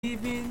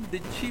giving the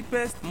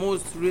cheapest,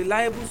 most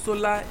reliable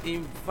solar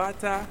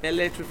inverter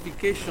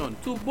electrification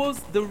to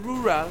both the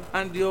rural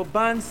and the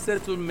urban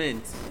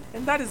settlements.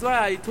 And that is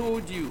why I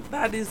told you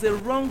that is a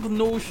wrong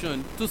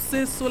notion to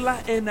say solar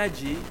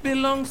energy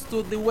belongs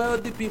to the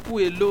wealthy people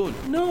alone.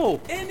 No,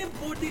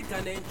 anybody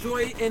can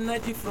enjoy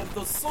energy from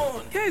the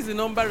sun. Here is the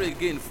number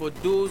again for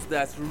those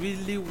that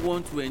really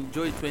want to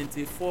enjoy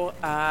 24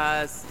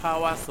 hours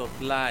power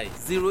supply.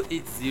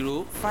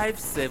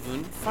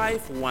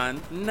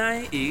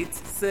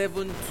 080-5751-9872.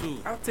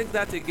 I'll take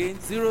that again.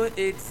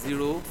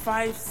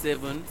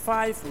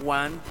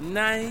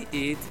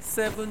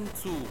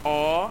 080-5751-9872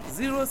 or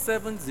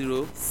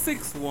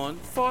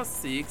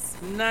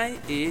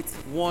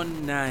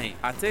 070-6146-9819.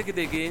 I'll take it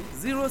again.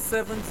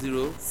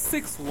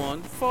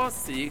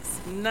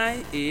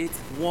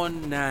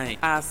 070-6146-9819.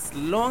 As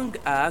long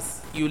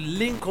as you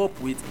link up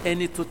with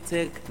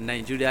Enitotech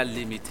Nigeria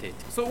Limited.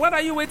 So what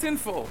are you waiting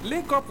for?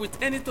 Link up with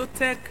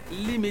Enitotech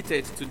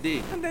Limited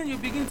today, and then you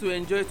begin to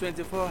enjoy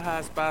 24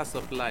 hours power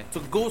supply to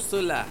go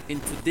solar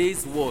in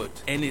today's world.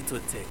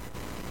 Enitotech.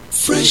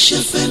 Fresh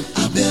FM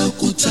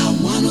Abeokuta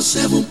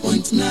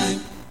 107.9.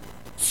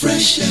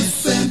 Fresh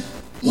FM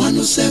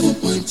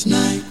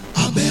 107.9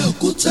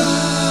 Abeokuta.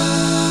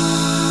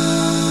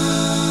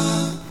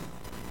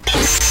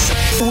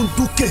 Ó ń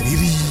dún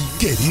kẹ̀rìírí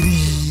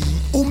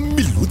ó ń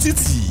mìlú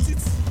títì.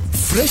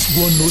 Fresh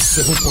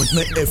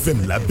 107.9 FM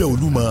lábẹ́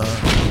Olúmọ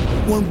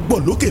wọ́n ń gbọ́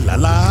lókè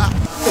lálá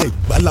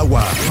Ẹ̀gbá la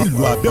wà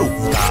nílùú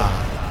Abẹ́òkúta.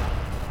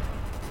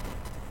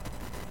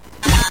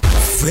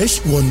 Fresh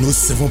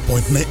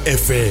 107.9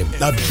 FM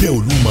lábẹ́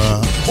Olúmọ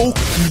ó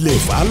kilẹ̀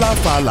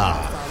fàlàfàlà.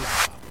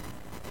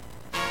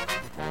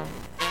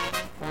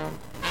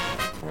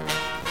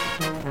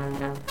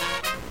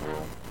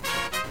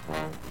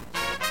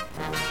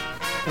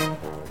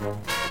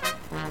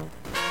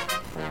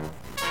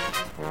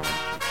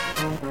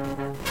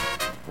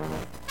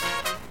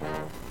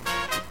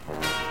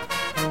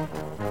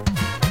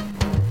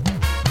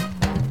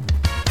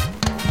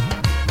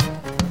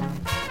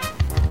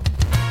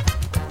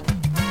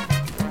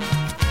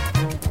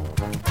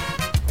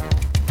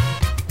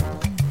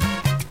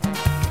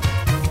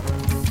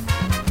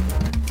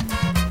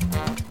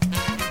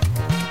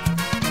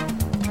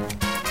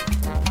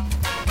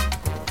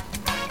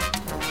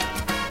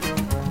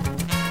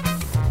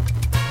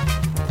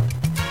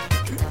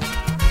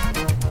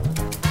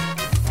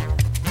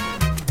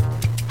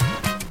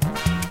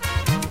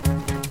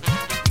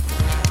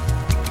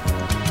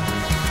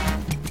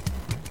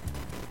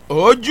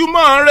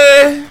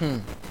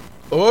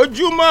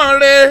 ojúmọ́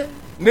re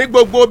ní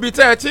gbogbo ibi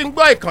tẹ́ ẹ ti ń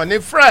gbọ́ ìkànnì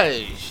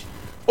Fresh.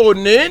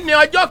 Òní ní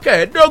ọjọ́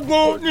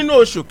kẹẹ̀ẹ́dógún nínú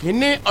oṣù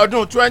kínní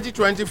ọdún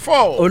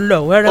 2024. Ó lọ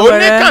wẹ́rẹ́wẹ́rẹ́.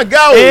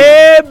 Oníkànga o.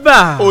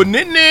 Ébà.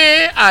 Òní ní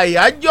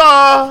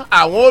àyájọ́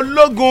àwọn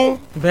ológun.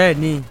 Bẹ́ẹ̀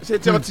ni. Ṣé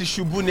tí wọ́n ti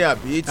ṣubú ni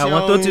àbí?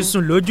 Àwọn tó ti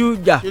sùn lójú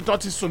ìjà. Ṣé tí wọ́n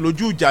ti sùn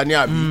lójú ìjà ni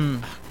àbí?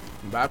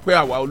 Bá pé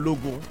àwa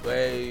ológun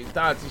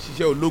tá a ti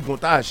ṣiṣẹ́ ológun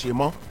tá a ṣe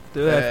mọ́.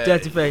 Tẹ́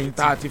ti fẹ̀yìntì.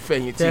 Tá a ti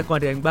fẹ̀yìntì. Tẹ́ kàn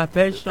dẹ̀ ń gba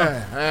pension.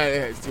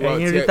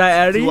 Ẹ̀yin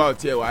retired. Tiwa ò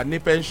tiẹ̀ wà ní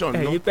pension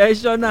náà. Ẹ̀yin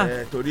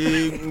pensioner.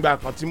 Torí ngbà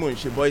kan tí mò ń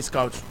ṣe boy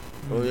scout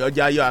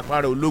ọjà ayọ̀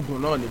àpárá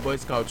ológun náà ní boy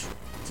scout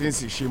tí ń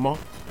sì ṣe mọ́.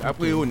 Ká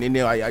pé òní ni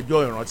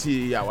àyájọ́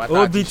ìrántí àwa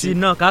tá a ti ṣe. OBT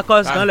náà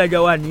kákọ́sì kan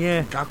lẹ́jọ́ wà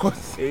nìyẹn.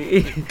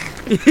 Kákọ́sì.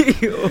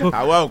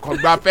 Àwa ò kàn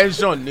gba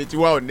pension ní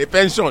tiwa ò ní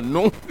pension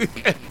nú.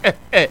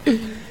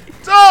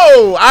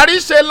 tó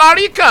àríṣe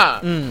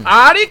láríkà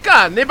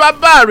àríkà ní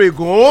bàbá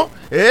àrègùn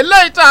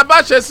eléyìí tá a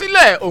bá ṣe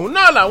sílẹ̀ òun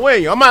náà làwọn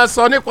èèyàn máa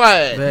sọ nípa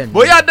ẹ̀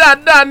bóyá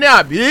dáadáa ni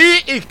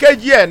àbí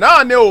ìkejì ẹ̀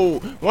náà ni o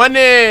wọ́n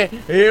ní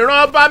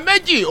ìran ọba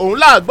méjì òun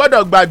là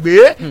gbọ́dọ̀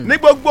gbàgbé ní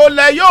gbogbo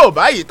ilẹ̀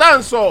Yorùbá yìí tá à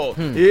ń sọ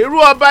irú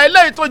ọba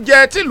eléyìí tó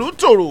jẹ tìlú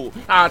tòrò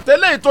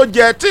àtẹlẹ́yìí tó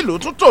jẹ tìlú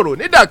tún tòrò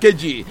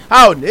nídàkejì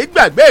a ò ní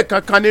gbàgbé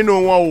kankan nínú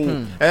wọn o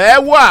ẹ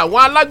wo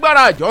àwọn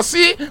alágbára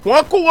àjọsí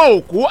wọn kú wọn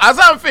òkú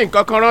asáǹfin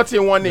kankan rántí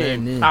wọn ni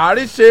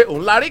àríṣe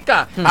òun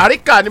láríkà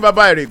àríkà ní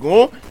bàbá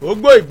ìrègùn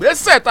gbogbo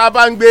ìgbésẹ̀ tá a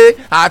bá ń gbé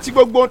àti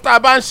gbogbo tá a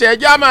bá ń ṣe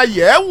ẹjẹ́ á máa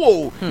yẹ̀ ẹ́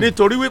wò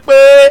nítorí wípé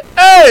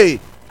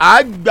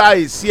a gba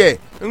èsì ẹ̀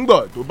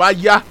ńgbọ̀ tó bá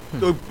yá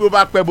tó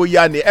bá pẹ́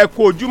bóyá ni ẹ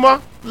kú ojúmọ́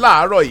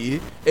láàárọ̀ yìí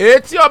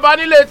etí ọba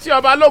nílé etí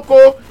ọba lóko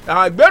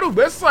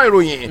àgbérùgbésàn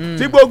ìròyìn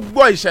tí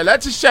gbogbo ìṣẹ̀lẹ̀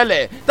ti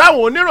ṣẹlẹ̀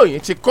táwọn oníròyìn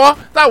ti kọ́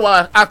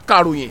táwọn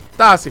akàròyìn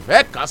tá a sì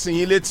fẹ́ kà sí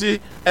yín létí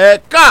ẹ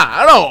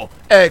káàárọ̀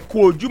ẹ kú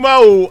ojúmọ́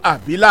o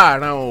àbí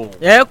láàárọ̀ o.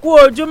 ẹ kú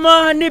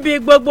ojúmọ́ níbi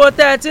gbogbo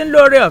tẹ́ ẹ ti ń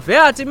lóore ọ̀fẹ́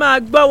àti máa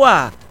gbọ́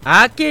wà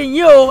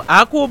àkíyìn o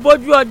àkú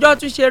bójú ọjọ́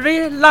tún ṣe rí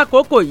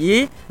lákòókò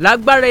yìí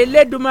lágbára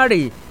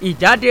Elédùmarè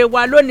ìjáde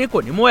wa lónìí kò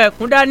ní mú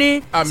ẹkún dání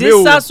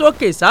sísá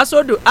sókè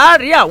sásódò á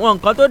rí àwọn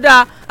nǹkan tó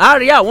dáa á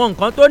rí àwọn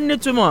nǹkan tó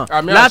nítumọ̀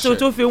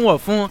látúntún fi wọ̀n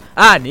fún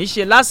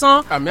àníṣe lásán.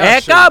 ẹ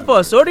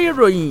káàbọ̀ sórí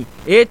ìròyìn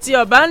etí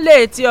ọba ńlẹ̀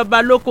etí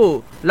ọba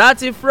lóko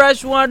láti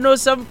fresh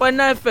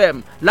 107.9 fm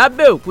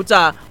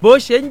lábẹ́òkúta bó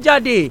ṣe ń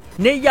jáde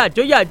ní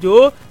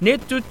yàjóyàjó ní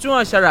tuntun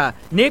ọ̀ṣàrà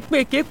ní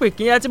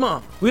pìkìpìkì yẹn tí mọ̀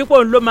wípé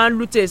òun ló máa ń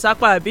lùtẹ̀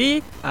sápá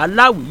bí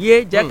aláwìyé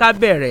jẹ́ ká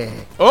bẹ̀rẹ̀.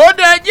 ó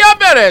dé jẹ́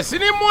bẹ̀rẹ̀ sí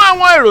ní mú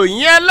àwọn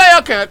ìròyìn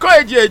ẹlẹ́yọkẹ̀kọ́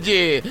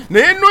èjèèjì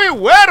nínú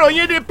ìwé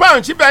ìròyìn The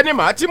Punch bẹ́ẹ̀ ni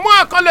màá ti mú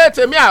àkọlé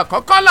tèmi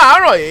àkọ́kọ́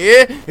làárọ̀ yìí.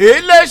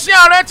 iléeṣẹ́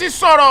ààrẹ ti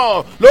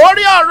sọ̀rọ̀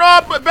lórí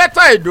ọ̀rọ̀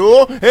bẹ́tà ìdó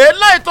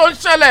eléyìí tó ń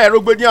ṣẹlẹ̀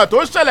rògbòdìyàn tó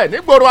ń ṣẹlẹ̀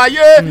nígboro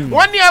ayé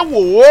wọ́n ní ẹ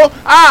wò ó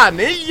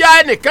àní ya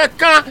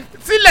ẹnìkankan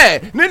sílẹ̀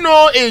nínú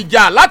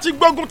ìjà láti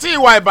gbógun ti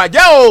ìwà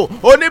ìbàjẹ́ o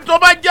òní tó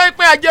bá jẹ́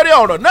pé ajẹ́rẹ́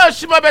ọ̀rọ̀ náà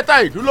ṣí mọ́ bẹ́tà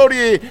ìdú lórí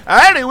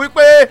ẹ̀rí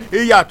wípé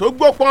ìyà tó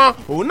gbópọn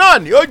òun náà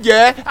ni ó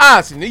jẹ́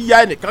a sì ní ya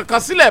ẹnìkankan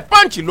sílẹ̀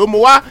Punch ló mú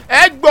wá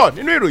ẹ gbọ́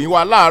nínú ìròyìn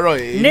wa láàárọ̀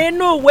yìí.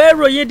 nínú ìwé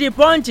ìròyìn The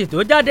Punch tó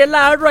jáde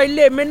láàárọ̀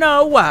ilé mi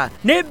náà wà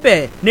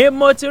níbẹ̀ ni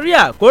mo ti rí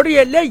àkórí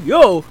eléyìí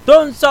o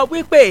tó ń sọ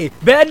wípé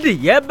bẹ́ẹ̀dì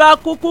yẹn bá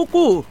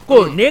kúkúkú kò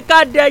ní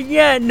ká dẹyìn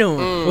ẹnu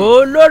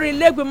olórí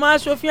ilé-ìgbìmọ̀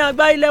aṣòfin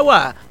àgbà ilé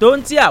wa tó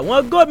ń ti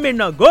àwọn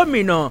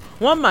gómìnà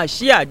wọ́n máa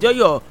ṣe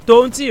àjọyọ̀ tó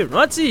ń ti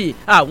ìrántí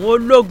àwọn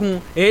ológun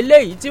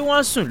eléyìí tí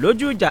wọ́n sùn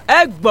lójú ìjà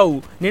ẹ gbọ́ ò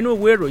nínú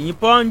ìwé ìròyìn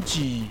Punch.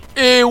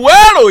 ìwé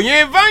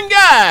ìròyìn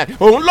Vanguard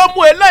òun ló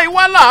mú eléyìí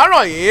wá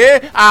láàárọ̀ yìí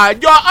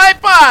àjọ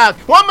IPAC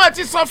wọ́n máa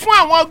ti sọ fún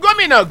àwọn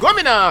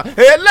gómìnà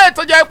eléyìí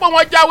tó jẹ́ pé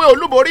wọ́n jáwé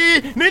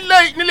olúborí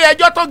nílé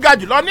ẹjọ́ tó ga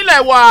jùlọ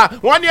nílẹ̀ wa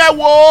wọ́n ní ẹ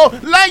wo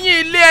lẹ́yìn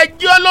ilé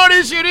ẹjọ́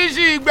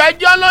lóríṣiríṣi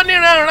ìgbẹ́jọ́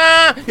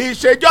lóníranran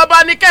ìṣèjọba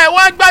ní kẹ́ ẹ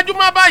wá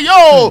gbájúmọ́ báyìí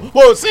o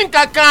kò sí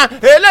nǹkan kan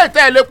eléyìí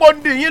tẹ́ ẹ lè pọ́ ń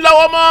dì yín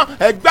lọ́wọ́ mọ́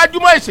ẹ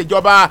gbájúmọ́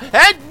ìṣèjọba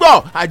ẹ gbọ́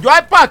àjọ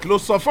IPAC ló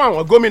sọ fún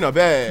àwọn gómìnà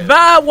bẹ́ẹ̀.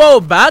 báwo ò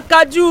bá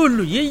kájú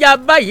ìlú yíya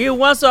báyìí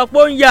wọ́n sọ pé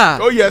ó ń yà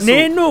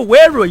nínú ìwé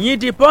ìròyìn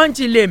The Punch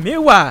lèmi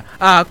wà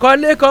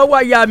àkọlé kan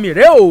wáyà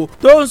mìíràn o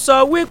tó ń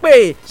sọ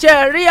wípé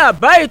ṣe rí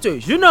àbá ètò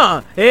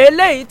ìṣúná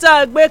eléyìí tá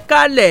a gbé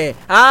kalẹ̀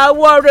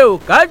àwọ̀ rẹ̀ ò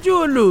kájú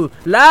ìlú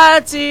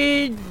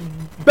láti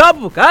gbọ́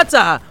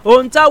bùkátà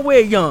ohun táwọn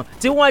èèyàn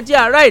tí wọ́n jẹ́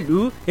ará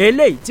ìlú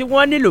eléyìí tí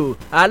wọ́n nílò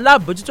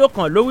alábòjútó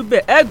kan ló wí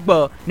bẹ́ẹ̀ ẹ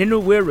gbọ́ nínú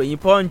ìwé ìròyìn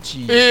Punch.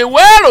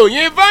 ìwé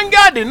ìròyìn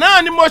Vanguard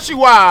náà ni mo ṣì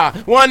wà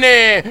wọ́n ní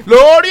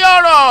lórí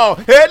ọ̀rọ̀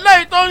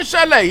eléyìí tó ń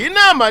ṣẹlẹ̀ yìí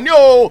náà mà ní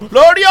o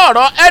lórí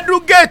ọ̀rọ̀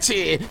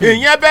Edugate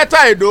ìyẹn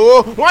bẹ́tà ìdó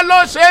wọ́n ló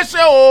ṣeé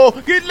ṣe o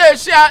kí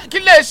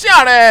iléeṣẹ́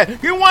ààrẹ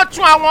kí wọ́n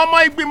tún àwọn ọmọ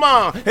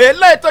ìgbìmọ̀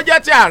eléyìí tó jẹ́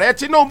ti ààrẹ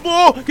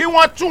Tinubu kí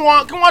wọ́n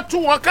tú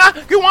wọn ká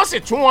kí wọ́n sì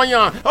tún wọn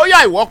yàn ó yá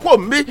ìwọ kò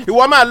bí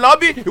ìwọ máa lọ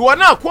bí ìwọ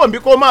náà kú òmí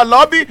kó máa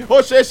lọ bí ó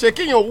ṣeé ṣe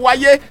kíyàn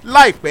wáyé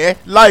láìpẹ́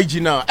láì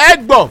jìnnà ẹ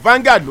gbọ́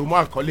Vanguard ló mú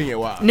àkọlé yẹn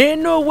wá.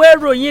 nínú ìwé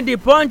ìròyìn The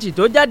Punch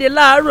tó jáde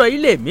láàárọ̀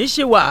ilé mi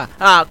ṣì wà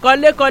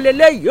àkọlé kan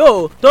lélẹ́yìí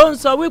o tó ń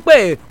sọ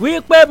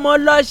wípé mo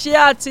lọ ṣe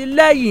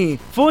àtìlẹ́yìn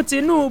fún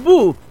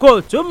Tinubu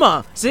kò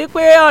túmọ̀ sí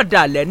pé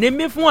ọ̀dàlẹ̀ ni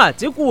mí fún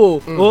Àtíkù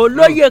o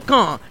olóyè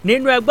kan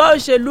nínú ẹgbẹ́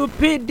òṣèlú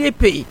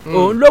PDP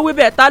òun ló wí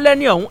bẹ́ẹ̀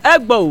tálẹ́ni ọ̀hún ẹ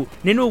gbọ́ ò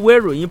nínú ìwé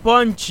ìròyìn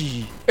Punch.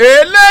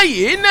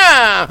 eléyìí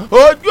náà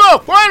ojú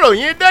òpó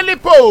ìròyìn Daily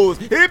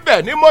Post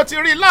ibẹ̀ ni mo ti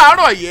rí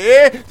láàárọ̀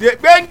yìí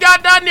Gbẹ́ngà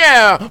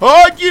Daniel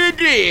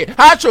Ojidi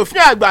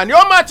aṣòfin àgbà ni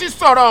ó máa ti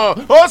sọ̀rọ̀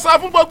ó sọ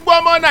fún gbogbo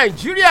ọmọ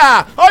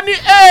Nàìjíríà ó ní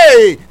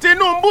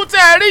Tinubu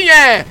tẹ́ ẹ rí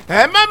yẹn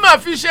ẹ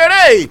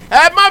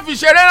má fi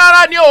ṣeré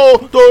rárá ni o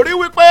torí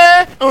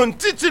wípé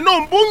ntí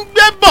Tinubu ń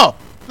gbé bọ̀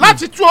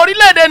láti tún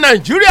orílẹ̀-èdè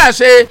Nàìjíríà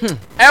ṣe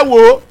ẹ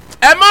wò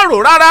ẹ má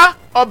rò rárá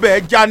ọbẹ̀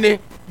ẹja ni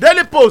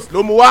Daily Post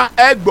ló mú wá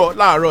ẹ gbọ́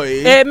láàárọ̀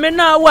yìí. èmi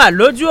náà wà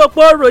lójú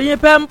òpó ròyìn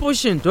pen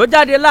pushing tó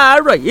jáde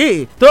láàárọ̀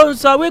yìí tó ń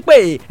sọ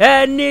wípé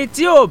ẹni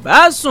tí ò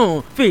bá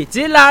sùn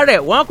fìtílà rẹ̀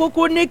wọ́n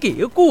kúkú ní kì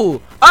í kù.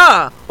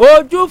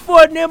 ojú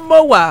fò ni mo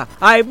wà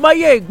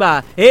àìmọye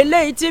ìgbà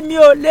eléyìí tí mi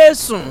ò lè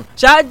sùn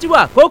ṣáájú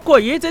àkókò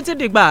yìí títí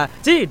dìgbà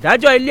tí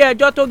ìdájọ́ ilé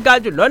ẹjọ́ tó ga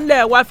jù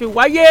lọ́nlẹ̀ wa fi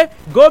wáyé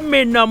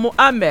gómìnà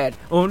Muhammed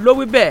òun ló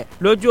wí bẹ́ẹ̀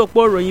lójú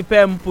òpó ròyìn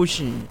pen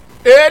pushing.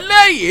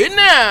 eléyìí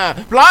náà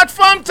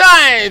Platform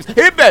Times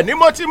ibẹ̀ ni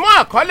mo ti mú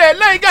àkọlé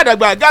eléyìí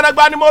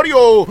gàdàgbà ni mo rí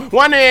o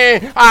wọ́n ní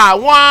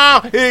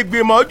àwọn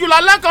ìgbìmọ̀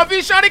ojúlọ́lá kan fi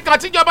ṣẹ́rí kan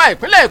tíjọba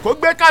ìpínlẹ̀ Èkó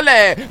gbé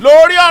kalẹ̀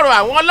lórí ọ̀rọ̀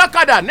àwọn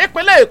ọlọ́kadà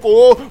nípínlẹ̀ Èkó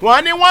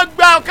wọ́n ní wọ́n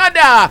gba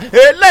ọ̀kadà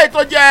eléyìí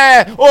tó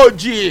jẹ́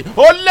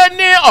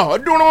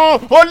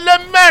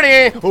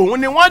 384 òun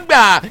ni wọ́n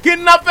gbà kí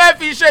ná fẹ́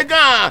fi ṣe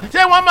gan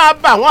ṣé wọ́n máa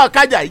bá àwọn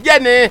ọ̀kadà yìí jẹ́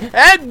ni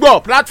ẹ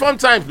gbọ́ Platform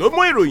Times ló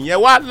mú ìròyìn yẹn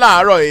wá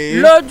láàárọ̀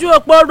yìí. lójú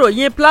òpó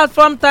ròyìn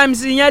Platform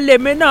Times yẹn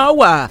lèmi náà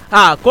wà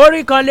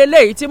àkórí kan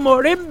lélẹ́yìí tí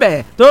mo rí ń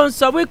bẹ̀ tó ń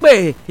sọ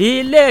wípé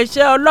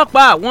iléeṣẹ́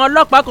ọlọ́pàá àwọn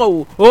ọlọ́pàá kò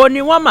ó ní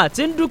wọ́n mà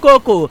ti ń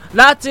dúnkokò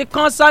láti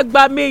kán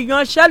ságbami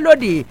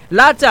ìyanṣẹ́lódì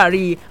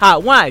látàrí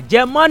àwọn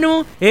àjẹmọ́nú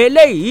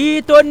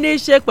eléyìí tó ní í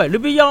ṣe pẹ̀lú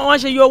bí wọ́n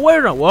ṣe yọ owó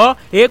ìrànwọ́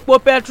epo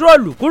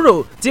pẹtrólù kúrò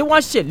tí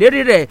wọ́n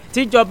ṣèlérí rẹ̀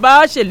tíjọba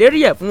ṣèlérí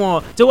ẹ̀ fún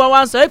wọn tí wọ́n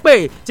wá ń sọ pé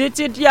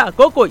títí di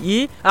àkókò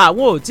yìí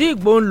àwọn ò tí ì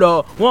gbó ń lọ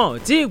wọn ò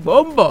tí ì gbó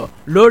ń bọ̀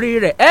lórí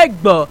rẹ̀ ẹ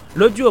gbọ́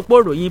lójú òpó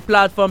ìròyìn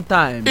Platform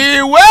Times.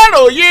 ìwé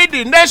ìròyìn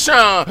The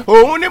Nation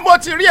òun ni mo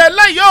ti rí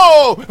eléyìí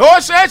o ó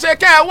ṣeéṣe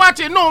kẹ́ ẹ wá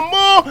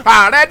Tinubu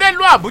ààrẹ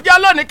délùú Àbújá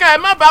lónìí kẹ́ ẹ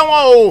má bá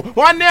wọn o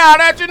wọ́n ní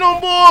ààrẹ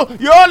Tinubu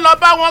yóò lọ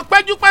bá wọn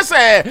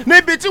péjúpésẹ̀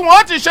níbi tí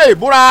wọ́n ti ṣe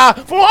ìbúra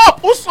fún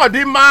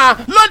Uzodinma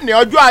lónìí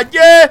ọjọ́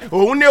ajé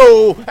òun ni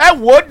o ẹ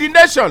wo The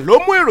Nation ló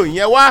mú ìròyìn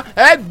yẹn wá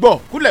ẹ gbọ́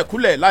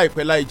kúlẹ̀kúlẹ̀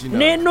láìpẹ́ láì jìnnà.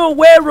 nínú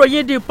ìwé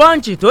ìròyìn The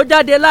Punch tó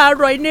jáde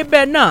láàárọ̀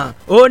níbẹ̀ náà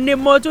ó ní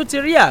mo tún ti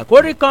rí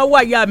àkórí kan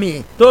wáyà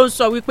mi tó ń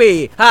sọ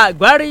wípé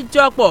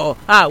àgbáríjọpọ̀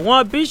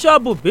àwọn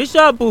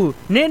bíṣọ̀bù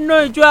nínú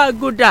ìjọ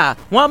àgùdà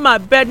wọ́n máa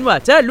bẹnu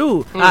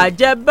àtẹ́lù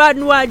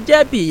àjẹbánu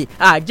àjẹbì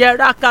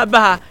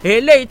àjẹrákàbà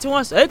eléyìí tí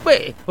wọ́n sọ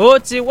pé ó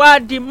ti wá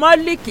di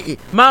mọ́líkì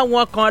máa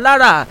wọn kan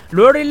lára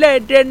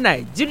lórílẹ̀‐èdè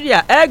Nàìjíríà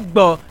ẹ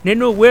gbọ́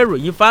nínú ìwé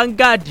ìròyìn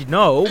Vanguard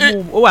náà ó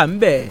wà ń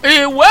bẹ̀.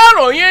 ìwé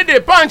ìròyìn The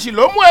Punch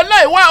ló mú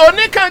eléyìí wá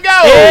oníkanga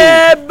o.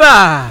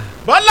 ébà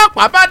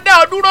bọ́lọ́pàá bá dá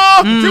ọ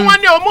dúró tí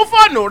wọ́n ní o mú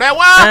fóònù rẹ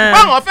wá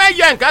báwọn fẹ́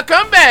yẹ nǹkan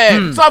kan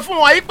bẹ̀ sọ fún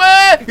wọn yìí pé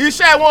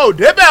iṣẹ́ wọn ò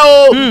débẹ̀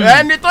o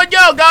ẹni tó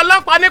jẹ́ ọ̀gá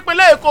ọlọ́pàá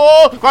nípínlẹ̀ Èkó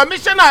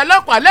kọmíṣánná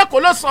ọlọ́pàá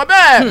lẹ́kọ̀ọ́ ló sọ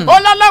bẹ́ẹ̀ ó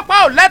lọ́lọ́pàá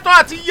ò lẹ́tọ̀ọ́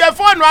àti yẹ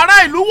fóònù ará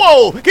ìlú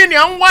wò kí ni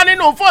à ń wá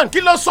nínú fóònù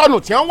kí ló sọnù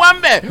tí à ń wá ń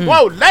bẹ̀ wọn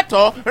ò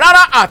lẹ́tọ̀ọ́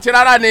rárá àti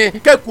rárá ni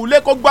kékulé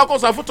kó gbọ́ kó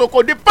sọ fún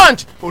toko The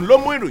Punch òun ló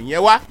mú ìròyìn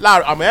yẹn wá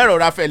láàrọ̀ àmọ́ ẹ̀rọ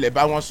ra fẹlẹ̀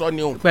bá wọn sọ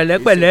ni o.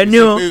 pẹ̀lẹ́pẹ̀lẹ́ ni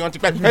o.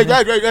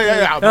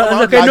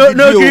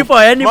 no gree for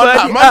anybody.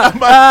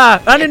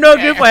 Wọ́n ní no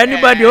gree for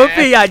anybody ó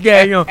fi ìyà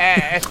jẹ èèyàn.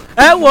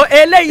 ẹ wo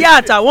eléyìí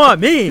àtàwọn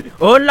míì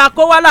òun la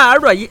kó wá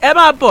láàárọ̀ yìí ẹ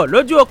máa bọ̀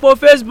lójú òpó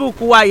Facebook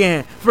wa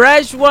yẹn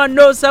Fresh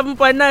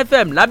 107.9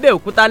 FM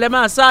lábẹ́òkúta lẹ́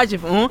máa ṣáàṣì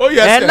fún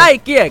ẹ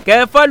láìkí ẹ̀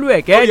kẹ́ fọ́lù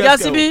ẹ̀ kẹ́ já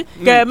síbí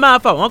kẹ́ ẹ máa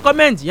fà wọ́n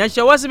kọ́mẹ̀ntì yẹn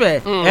ṣọwọ́ síbẹ̀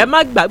ẹ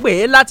má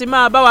gbàgbé láti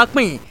máa bá wa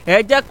pín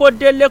ẹ jẹ́ kó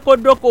délé kó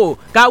dóko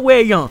káwé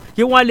èèyàn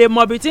kí wọ́n lè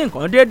mọ ibi tí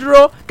nǹkan dé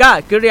dúró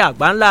káàkiri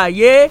àgbáńlá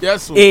ayé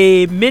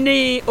èmi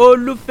ní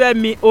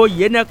Olúfẹ́mi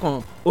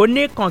Oyènẹ́kan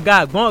oníkànga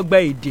àgbọ̀n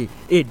ọ̀gbẹ́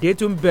èdè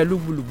tún bẹ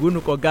lúgbùlùgbù nù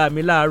kànga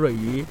mi láàárọ̀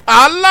yìí.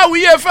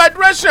 aláwìyé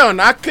Federation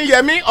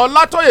Akínyẹmí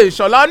Ọlátọ́yè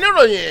Ìṣọ̀lá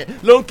oníròyìn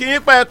ló ń kí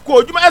yín pẹ́ kó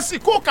ojúmọ́ ẹ sì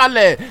kú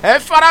kalẹ̀ ẹ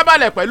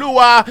farabalẹ̀ pẹ̀lú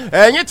wa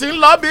ẹ̀yin tí ń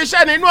lọ bí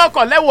iṣẹ́ nínú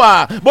ọkọ̀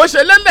lẹ́wà bó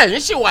ṣe lélẹ̀ yín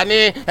sì wà ní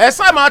ẹ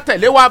sá máa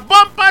tẹ̀lé wa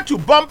bumper to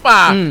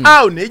bumper a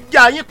ò ní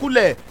já yín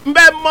kulẹ̀ ń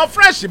bẹ mọ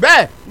fresh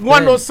bẹ́ẹ̀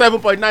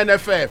 107.9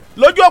 FM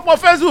lójú òpó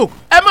Facebook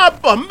ẹ máa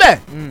bọ̀ ń bẹ̀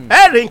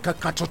ẹ rí nǹkan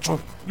kan tuntun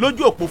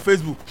lójú òpó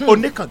Facebook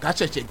oníkànga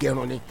ṣẹ̀ṣẹ̀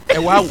gẹrun ni ẹ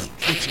wá wò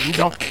ó ti ń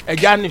dán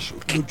ẹja nìṣó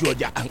lójú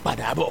ọjà à ń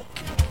padà bọ̀.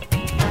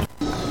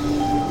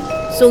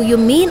 So you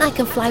mean I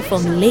can fly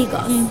from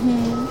Lagos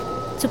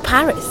to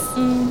Paris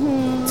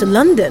to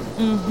London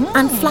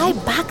and fly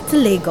back to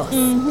Lagos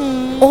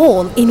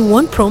all in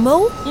one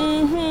promo?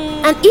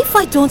 And if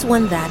I don't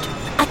want that,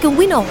 I can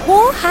win a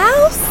whole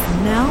house?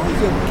 Now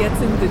you're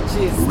getting the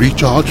gist.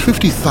 Recharge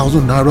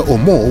 50,000 naira or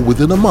more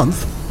within a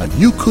month, and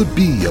you could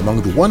be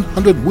among the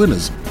 100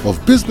 winners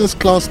of business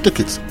class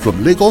tickets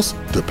from Lagos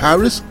to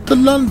Paris to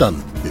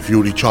London. If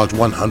you recharge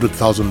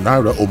 100,000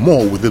 naira or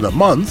more within a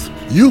month,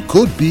 you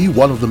could be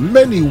one of the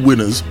many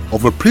winners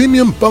of a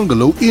premium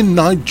bungalow in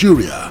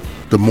Nigeria.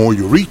 The more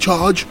you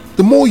recharge,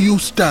 the more you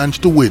stand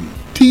to win.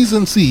 T's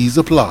and C's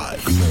apply.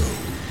 Glow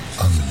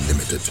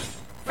Unlimited.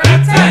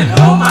 Fẹ́tẹ̀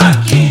ló máa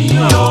kí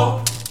yín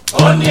o,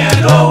 ó ní ẹ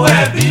lówó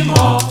ẹ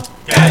bímọ,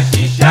 kẹ́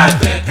ṣiṣẹ́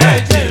àgbẹ̀ kẹ́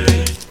jèrè,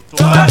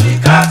 tó bá fi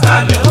káta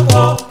lè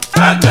owó,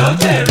 àgbẹ̀ ó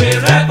jèrè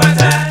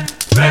rẹpẹtẹ,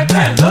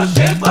 fẹ́tẹ̀ ló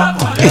ṣe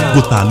gbọ́kànlé o.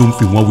 ẹgbẹ́ ta ló ń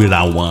fi wọ́n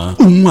wéra wọn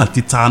òun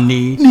àti ta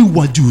ni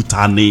níwájú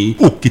ta ni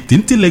òkè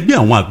téńté lẹgbẹ́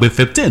àwọn àgbẹ̀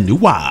fẹ́tẹ̀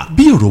níwà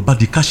bí èrò bá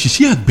di ká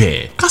ṣiṣẹ́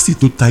àgbẹ̀ ká sì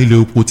tó ta ilẹ̀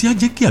oko tí á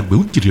jẹ́ kí àgbẹ̀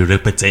ó jèrè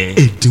rẹpẹtẹ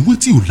ẹ̀dínwó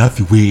tí ò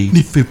láfiwé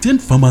ní Fifteen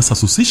Farmers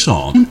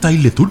Association ń ta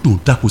ilẹ̀ tó dùn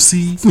dáko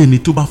sí fún ẹni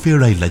tó bá fẹ́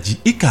ra ìlàjì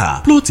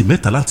éka plọ́ọ̀tì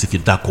mẹ́ta láti fi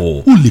dáko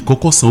ó lè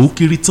kọ́kọ́ san ó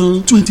kéré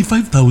tán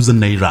 25,000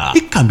 naira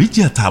éka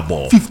méjì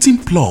àtààbọ̀ 15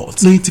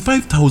 plots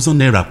 95,000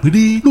 naira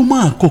péré ló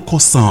máa kọ́kọ́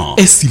san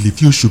ẹ sì lè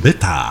fi oṣù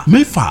mẹ́ta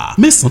mẹ́fà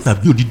mẹ́sàn-án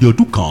tàbí odidi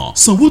ọdún kan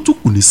sanwó tó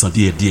kù ní san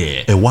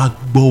díẹ̀díẹ̀ ẹ wá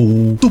gbọ́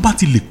o tó bá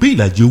ti lè pé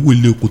ìlàjì owó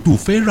ilé oko tó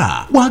fẹ́ rà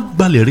wá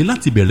gbalẹ̀ rẹ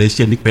láti bẹ̀rẹ̀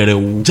iṣẹ́ ní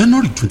pẹrẹu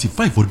January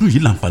 25 ọdún yìí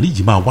làǹfààní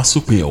yìí máa wá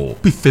sópin o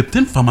bí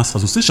Fifteen Farmers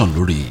Association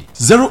lórí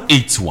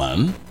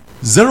 081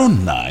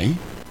 09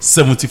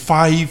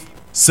 75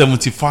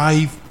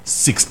 75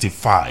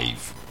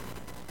 65.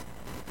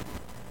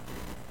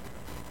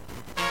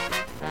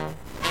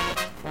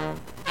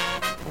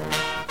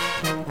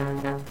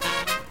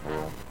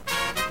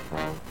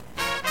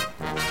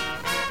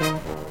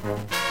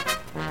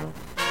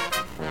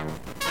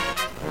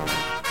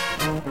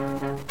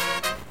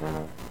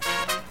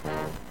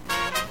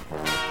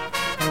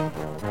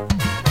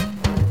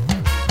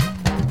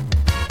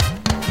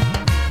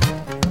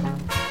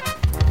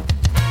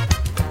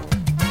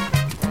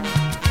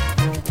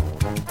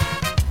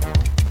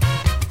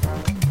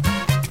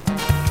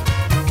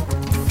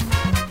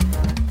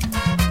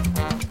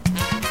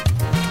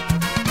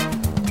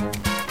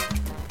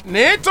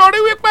 nítorí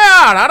wípé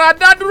rárá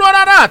dá dúró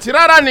rárá àti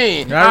rárá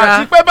ni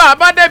àti pé bá a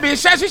bá débi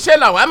iṣẹ́ ṣíṣe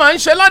làwa máa ń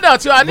ṣe lọ́dọ̀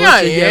tiwa ní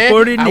àyè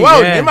àwa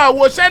ò ní máa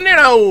wo iṣẹ́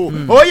níran o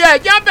ó yẹ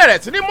ẹjẹ́ bẹ̀rẹ̀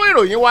sí ní mú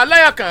ìròyìn wa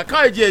lẹ́yọ̀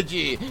kankan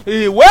èjèèjì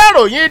ìwé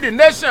ìròyìn The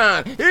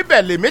Nation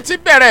ibẹ̀ lèmi ti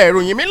bẹ̀rẹ̀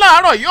ìròyìn mi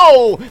láàárọ̀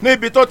yóò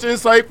níbi tó ti ń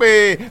sọ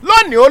pé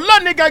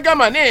lónìí gangan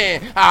mà ní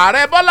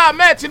ààrẹ Bọ́lá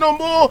Ahmed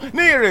Tinubu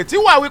ní ìrètí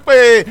wà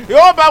wípé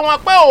yóò bá wọn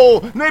pẹ́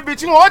o níbi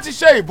tí wọ́n ti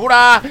ṣe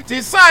ìbúra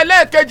ti sáà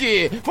ẹlẹ́ẹ̀kejì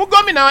fún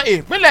gómìnà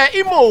ìpínlẹ̀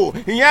Imo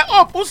ìyẹn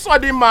Hope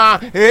Uzodinma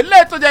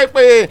eléyìí tó jẹ́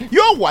pé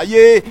yóò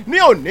wáyé ní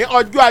òní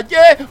ọjọ́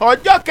ajé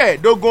ọjọ́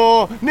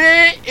kẹẹ̀ẹ́dógún ní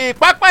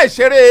ìpápá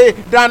ìṣeré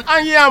Dan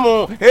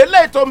Anyamu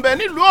eléyìí tó ń bẹ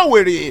nílùú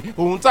Òwèrè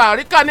òun tá a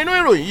rí ká nínú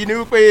ìròyìn yìí ni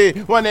wípé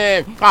wọ́n ní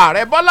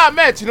ààrẹ Bọ́lá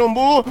Ahmed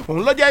Tinubu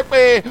òun ló jẹ́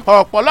pé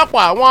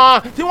ọ̀pọ̀lọpọ̀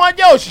àwọn tí wọ́n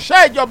jẹ́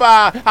òṣìṣẹ́ ìjọba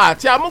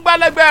àti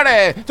amúgbálẹ́gbẹ̀ẹ́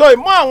rẹ̀ tó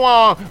ìmọ̀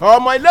àwọn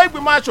ọmọ ilé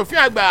ìgbìmọ̀ asòfin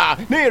àgbà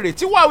ní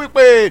ìrètí wà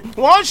wípé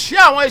wọ́n ṣe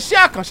àwọn iṣẹ́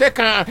àkànṣe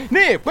kan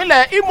ní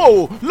ìpínlẹ̀ Imo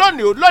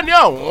lónìí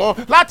ọ̀hún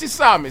láti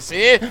sàmì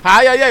sí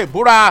ayẹyẹ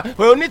ìbúra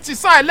òní ti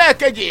sáà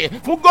ẹlẹ́ẹ̀kejì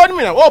fún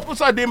gómìnà Hope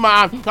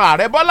Uzodinma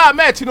ààrẹ Bọ́lá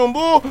Ahmed Tinubu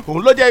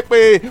òun ló jẹ́ pé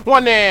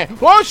wọ́n ní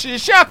wọ́n ṣe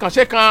iṣẹ́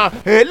àkànṣe kan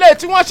eléyìí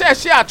tí wọ́n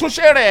ṣe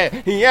àtúnṣe rẹ̀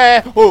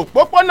ìyẹn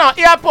òpópónà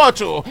airport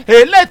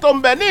eléyìí tó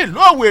ń bẹ ní ìlú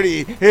Òwèrè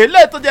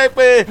eléyìí tó jẹ́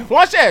pé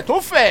wọ́n ṣe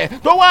tún fẹ̀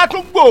tó wá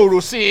tún gbòòrò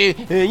sí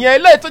ìyẹn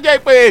eléyìí tó jẹ́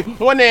pé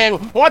wọ́n ní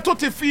wọ́n tún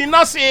ti fi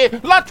iná sí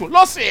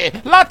lọ́sẹ̀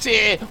láti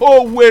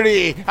Òwèrè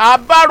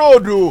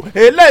abáròdù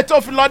eléyìí tó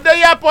fi lọ dé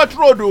airport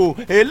road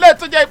eléyìí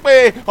tó jẹ́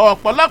pé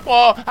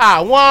ọ̀pọ̀lọpọ̀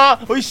àwọn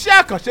iṣẹ́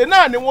àkànṣe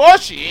náà ni wọ́n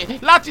ṣe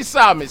láti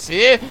sàmì sí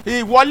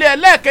ìwọlé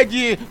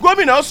ẹlẹ́ẹ̀kejì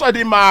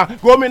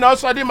gómìnà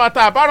Uzodinma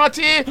tá a bá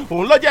rántí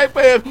òun ló jẹ́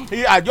pé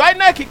àjọ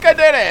INEC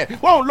kéde rẹ̀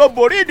òun ló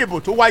borí ìdìbò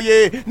tó wáyé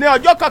ní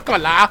ọjọ́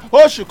kọkànlá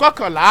oṣù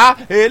kọkànlá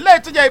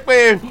eléyìí tó jẹ́ pé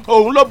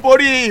òun ló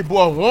borí ìbò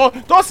ọ̀hún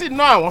tó sì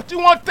ná àwọn tí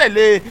wọ́n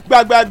tẹ̀lé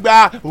gbàgbàgbà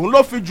òun ló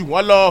fi jù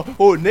wọ́n lọ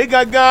òní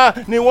gangan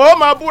ni wọ́n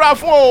máa búra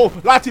fún o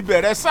láti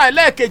bẹ̀rẹ̀ sáà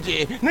ẹlẹ́ẹ̀kejì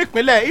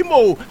nípínlẹ̀ Imo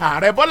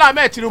ààrẹ Bọ́lá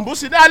Ahmed Tinubu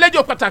sì ní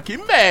àlejò pàtàkì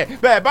ń bẹ̀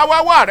bẹ́ẹ̀ bá wá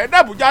ààrẹ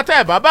dàbújá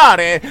tẹ̀ bàbá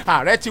rẹ̀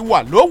ààrẹ ti wà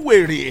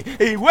lówèrè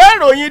ìwé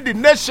ìròyìn The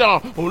Nation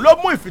òun ló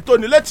mú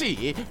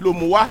ìfitónilétí ló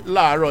mú wá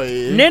láàárọ̀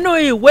yìí. nínú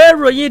ìwé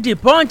ìròyìn The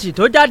Punch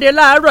tó jáde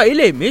láàárọ̀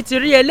ilé mi ti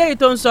rí eléyìí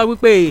tó ń sọ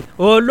wípé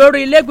olórí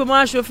ilégbèmọ̀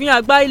aṣòfin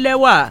àgbà ilé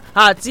wa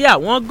àti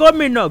àwọn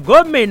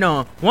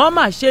gómìnà wọ́n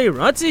máa ṣe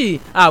ìrántí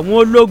àwọn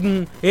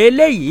ológun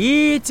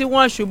eléyìí tí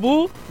wọ́n ṣubú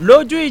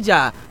lójú ìjà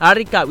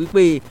àríkà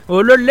wípé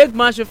olórí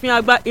ilégbèmọ̀ aṣòfin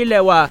àgbà ilé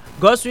wa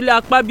Godswill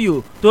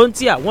Akpabio tó ń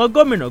ti àwọn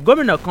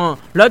gómìnà kan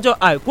lọ́jọ́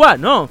àìkú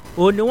àná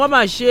òun ni wọ́n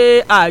máa ṣe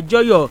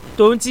àjọyọ̀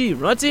tó ń ti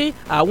ìrántí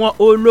àwọn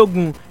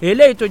ológun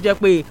eléyìí tó jẹ́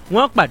pé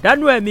wọ́n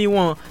pàdánù ẹ̀mí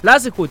wọn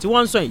lásìkò tí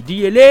wọ́n ń san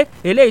ìdíyelé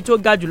eléyìí tó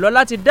ga jùlọ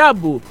láti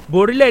dáàbò bo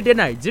orílẹ̀-èdè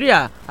Nàìjíríà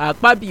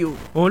Akpabio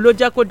òun ló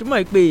jẹ́ kó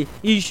dìmọ̀ pé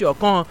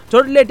ìṣọ̀kan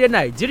torílẹ̀-èdè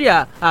Nàìjíríà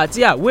àti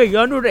àwọn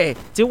èèyàn rẹ̀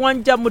tí wọ́n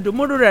ń já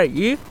mùdùmùdù rẹ̀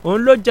yìí òun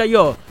ló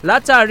jẹyọ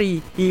látàrí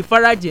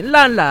ìfarajìn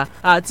ńláńlá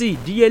àti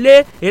ìdíyelé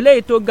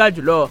eléyìí tó ga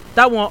jùlọ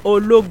táwọn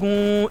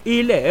ológun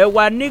ilẹ̀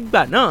wa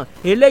nígbà náà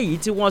eléyìí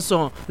tí wọ́n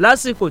san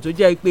lásìkò tó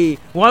jẹ́ pé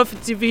wọ́n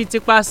ti fi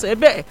tipasẹ̀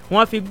bẹ́ẹ̀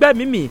wọ́n fi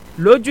gbẹ́mìí mì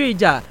lójú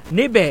ìjà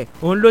níbẹ̀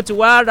òun ló ti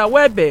wá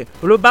rawọ́ ẹ̀bẹ̀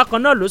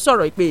olùbákan náà ló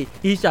sọ̀rọ̀ pé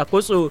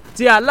ìṣàkóso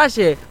tí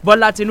aláṣẹ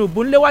Bọ́lá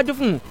Tinubu ń léwájú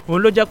fún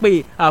òun ló jẹ́ pé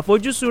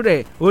àfojúsùn rẹ̀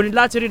òun ni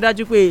láti rí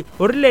dájú pé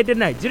orílẹ̀-èdè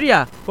Nàìjíríà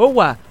ó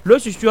wà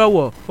lóṣùṣù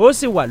ọwọ̀ ó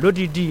sì wà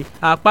lódìdí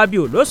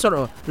Akpabio ló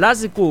sọ̀rọ̀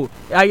lásìkò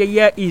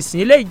ayẹyẹ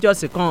ìsìn ilé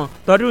ìjọsìn kan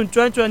tọdún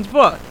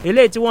 2024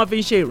 eléyìí tí wọ́n fi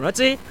ń ṣe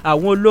ìrántí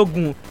àwọn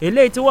ológun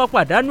eléyìí tí wọ́n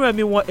pàdánù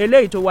ẹ̀mí wọn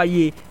eléyìí tó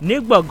wáyé ní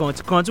gbọ̀ngàn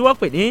kan tí wọ́n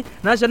pè ní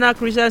National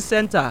Christian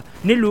Center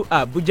nílùú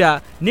Àbújá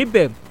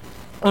níbẹ̀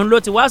òun ló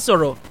ti wá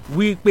sọ̀rọ̀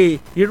wípé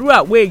irú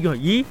àwọn èèyàn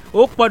yìí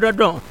ó pọ̀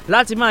dandan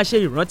láti máa ṣe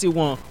ìrántí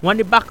wọn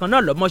ní bákan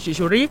náà lọ́mọ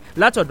ṣoṣorí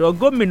látọ̀dọ̀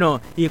gómìnà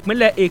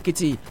ìpínlẹ̀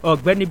Èkìtì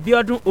ọ̀gbẹ́ni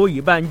Bíọ́dún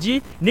Oyèbánjí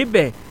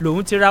níbẹ̀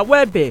lòun ti rawọ́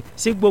ẹ̀bẹ̀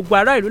sí gbogbo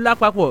ará ìlú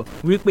lápapọ̀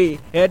wípé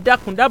ẹ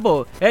dákun dábọ̀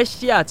ẹ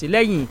ṣe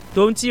àtìlẹ́yìn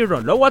tó ń ti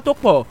ìrànlọ́wọ́ tó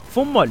pọ̀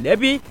fún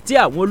mọ̀lẹ́bí tí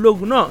àwọn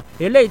ológun náà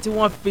eléyìí tí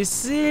wọ́n fi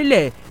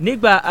sílẹ̀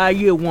nígbà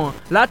ayé wọn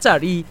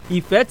látàrí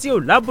ìfẹ́ tí ò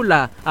lábùlà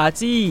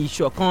àti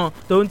ìṣọ̀kan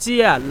tó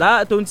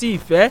ń ti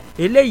ìfẹ́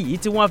eléyìí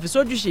tí wọ́n fi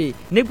sójúṣe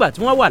nígbà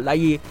tí wọ́n wà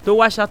láyé tó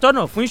wá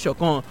ṣàtọ́nà fún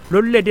ìṣọ̀kan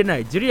lórílẹ̀‐èdè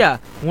Nàìjíríà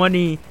wọ́n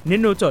ní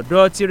nínú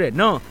tọ̀dọ̀ tirẹ̀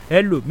náà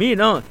ẹlòmíì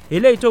náà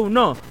eléyìí tóun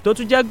náà tó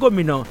tún jẹ́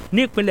gómìnà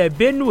nípínlẹ̀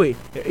Benue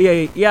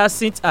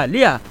Yasin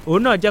Alia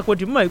òun náà jẹ́ kó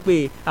di mọ̀ pé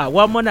àwa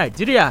ọmọ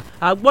Nàìjíríà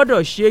a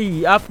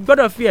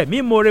gbọ́dọ̀ fi ẹ̀mí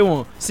ìmoore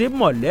wọn sí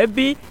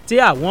mọ̀lẹ́bí tí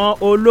àwọn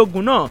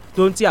ológun náà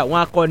tó ń ti àwọn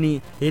akọni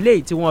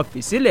eléyìí tí wọ́n fi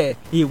sílẹ̀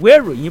ìwé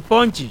ìròyìn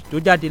Punch tó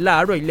jáde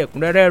láàárọ̀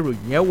ilẹ̀kùnrẹ́rẹ́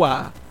ìròyìn ẹ̀ wà.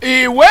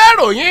 ìwé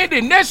ìròyìn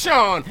The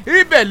Nation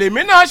ibẹ̀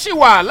lèmi náà ṣì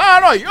wà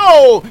láàárọ̀ yìí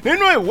o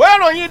nínú ìwé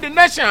ìròyìn The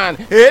Nation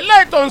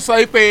eléyìí tó ń sọ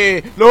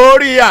pé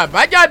lórí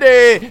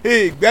àbájáde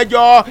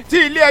ìgbẹ́jọ́ tí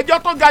ilé ẹjọ́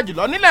tó ga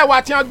jùlọ nílẹ̀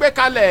wa ti hàn gbé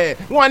kalẹ̀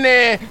wọ́n ní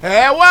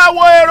ẹ wá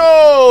wo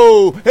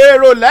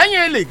èrò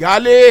lẹ́yìn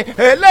lìgálẹ̀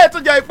eléyìí tó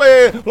jẹ́ pé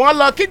wọ́n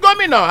lọ kí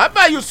gómìnà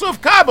Abba Yusuf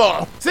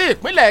káàbọ̀ sí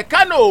ìpínlẹ̀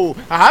Kano.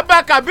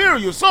 Abba Kabir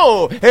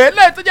Yusuf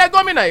eléyìí tó jẹ́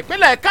gómìnà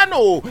ìpínlẹ̀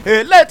Kano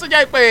eléyìí tó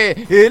jẹ́ pé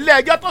ilé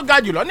ẹjọ́ tó ga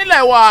jùlọ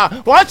nílẹ̀ wa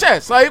wọ́n ṣẹ̀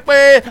sọ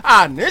pé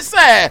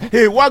àníṣe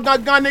ìwọ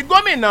gangan ni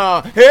gómìnà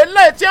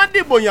eléyìí tí wọ́n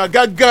dìbò yàn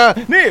gangan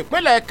ní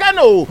ìpínlẹ̀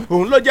Kano.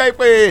 òun ló jẹ́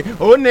pé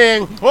ó ní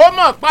ó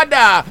mọ̀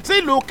padà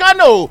sílùú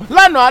Kano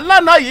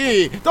lánàá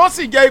yìí tó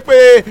sì jẹ́ pé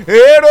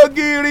èrò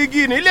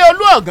gírígì nílé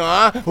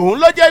Olúọ̀gán òun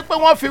ló jẹ́ pé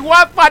wọ́n fi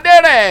wá pàdé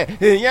rẹ̀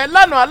ìyẹn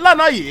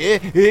lánàá yìí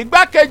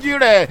ìgbákejì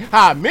rẹ̀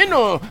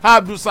Aminu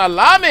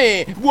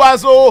Abdulsalami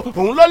Buazo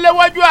òun ló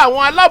léwájú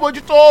àwọn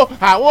alábòjútó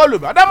àwọn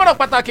olùbádámọ̀ràn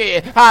pàtàkì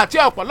àti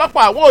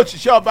ọ̀pọ̀lọpọ̀ àwọn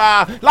òṣìṣẹ́ ọba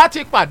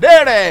láti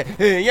pàdé rẹ̀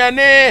ìyẹn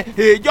ní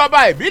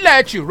ìjọba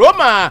ìbílẹ̀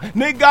Chiroma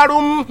ní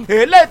Garum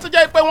eléyìí tó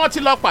jẹ́ pé wọ́n ti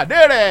lọ pàdé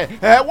rẹ̀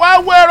ẹ wá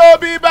wérò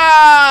bíbá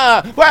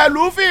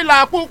pẹ̀lú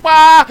fìlà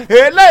pupa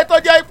eléyìí tó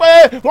jẹ́ pé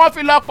wọ́n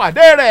fi lọ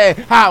pàdé rẹ̀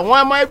àwọn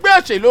ọmọ ẹgbẹ́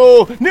òṣèlú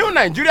New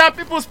Nigerian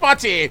People's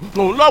Party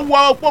òun lọ wọ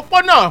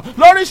òpópónà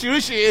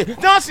lóríṣiríṣi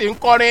tí wọ́n sì ń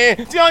kọrin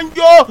tí wọ́n ń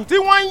jó tí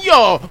wọ́n ń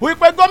yọ̀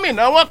wípé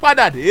gómìnà wọn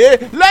padà dé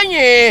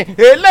lẹ́yìn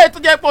eléyìí tó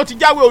jẹ́ pé ó ti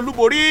jáwé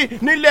olúborí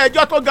nílé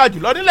ẹjọ́ tó ga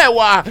jùlọ nílẹ̀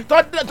wa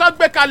tó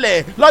gbé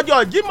kalẹ̀ lọ́jọ́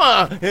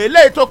Jímọ̀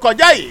eléyìí tó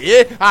kọjá yìí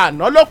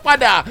àná ló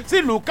padà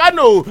sílùú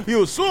Kano.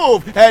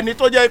 Yusuf ẹni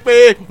tó jẹ́ pé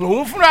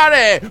òun fúnra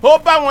rẹ̀ ó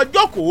bá wọn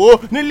jókòó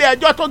nílé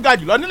ẹjọ́ tó ga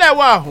jùlọ nílẹ̀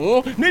wa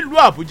ọ̀hún nílùú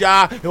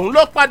Àbújá òun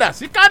ló padà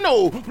sí Kano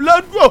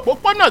lójú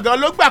òpópónà gan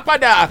ló gbà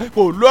padà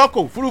kò lọ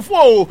ọkọ̀ òfurufú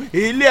o.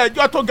 ilé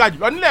ẹjọ́ tó ga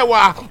jùlọ nílẹ̀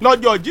wa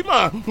lọ́jọ́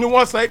Jímọ̀ ni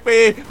wọ́n sọ pé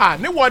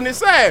àníwọ̀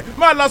níṣẹ́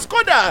máa lọ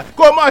Skoda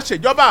kó máa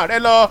ṣèjọba rẹ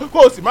lọ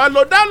kó sì máa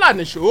lo dálà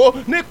nìṣó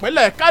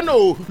nípínlẹ̀ Kano.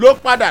 ló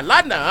padà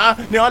lánàá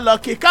ni wọ́n lọ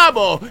kí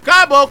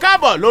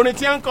káàbọ̀ lórin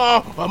tí ń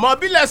kọ ọmọ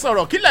bílẹ̀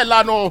sọ̀rọ̀ kílẹ̀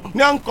lanu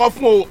ni wọ́n ń kọ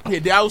fún o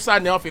èdè Haúsá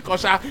ni wọ́n fi kọ́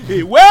ṣá.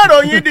 ìwé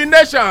ìròyìn The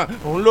Nation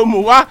òun ló mú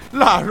wá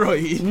láàárọ̀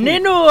yìí.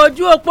 nínú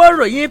ojú òpó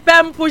ìròyìn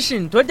pen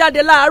pushing tó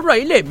jáde láàárọ̀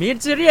yìí lèmi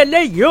ti rí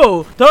eléyìí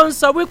o tó ń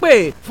sọ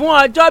wípé fún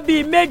ọjọ́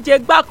bíi 7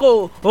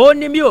 gbáko ó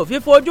ní mi ò fi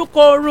fojú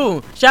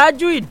koorun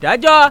ṣáájú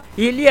ìdájọ́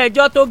ilé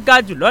ẹjọ́ tó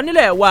ga jùlọ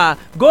nílẹ̀ wa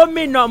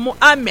gómìnà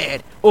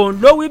Muhammed òun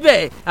ló wí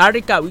bẹ́ẹ̀.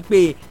 àríkà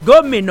wípé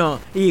gómìnà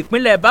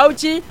ìpínlẹ̀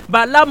Bauchi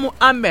Bala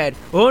Muhammed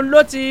òun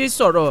ló ti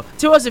sọ̀rọ̀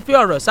tí ó sì fi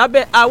ọ̀rọ̀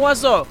sábẹ́ àwọn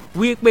sọ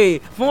wípé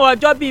fún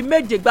ọjọ́ bíi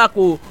 7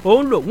 gbáko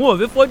òun lòun ò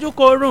fi fojú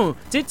koorun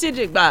títí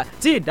dìgbà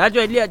tí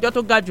ìdájọ́ ilé ẹjọ́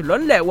tó ga jùlọ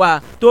ńlẹ̀ wa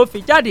tó fi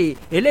jáde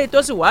eléyìí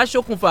tó sì wá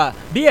ṣokùnfà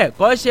bí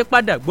ẹ̀kọ́ ṣe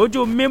padà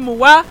gbójú mímú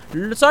wá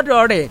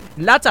sọ́dọ̀ rẹ̀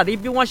látàrí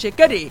bí wọ́n ṣe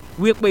kéde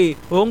wípé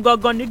òun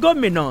gangan ni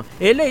gómìnà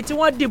eléyìí tí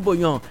wọ́n dìbò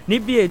yàn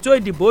níbi ètò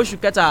ìdìbò oṣù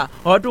kẹta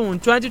ọdún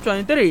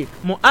 2023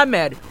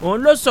 Muhammed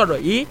òun ló sọ̀rọ̀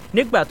yìí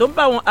nígbà tó ń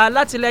bá wọn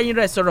alátìlẹyìn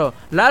rẹ̀ sọ̀rọ̀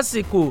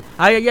lásìkò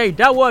ayẹyẹ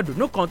ìdáwọ́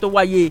ọ̀dùnnú kan tó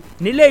wáyé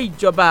nílé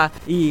ìjọba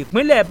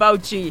ìpínlẹ̀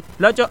Bauchi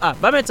lọ́jọ́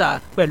àbámẹ́ta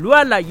pẹ̀lú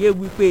àlàyé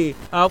wípé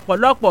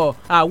ọ̀pọ̀lọpọ̀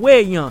àwọn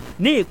èèyàn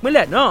ní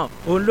ìpínlẹ̀ náà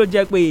òun ló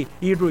jẹ́ pé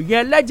ìròyìn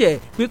ẹlẹ́jẹ̀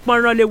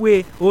pípọ́nrán léwe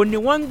òun ni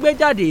wọ́n ń gbé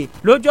jáde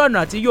lójú ọ̀nà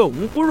àti yóò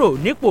ń kúrò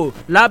nípò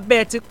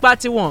lábẹ́ tipá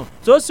tiwọn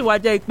tó sì wá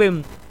jẹ́ pé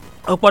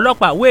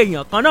ọ̀pọ̀lọpọ̀ àwọn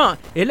èèyàn kan náà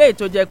eléyìí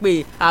tó jẹ́ pé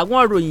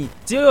àwọn ròyìn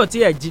tí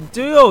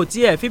yóò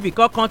tiẹ̀ fífi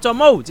kankan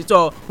tọmọ́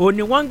òtítọ́ òun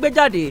ni wọ́n ń gbé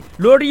jáde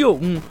lórí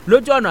òun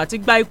lójú ọ̀nà àti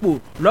gba ipò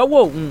lọ́wọ́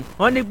òun.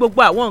 wọ́n ní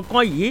gbogbo àwọn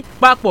nǹkan yìí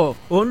papọ̀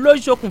òun ló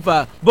ṣokùnfà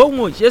bóun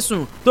ò ṣe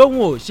sùn tóun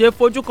ò ṣe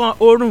fojú kan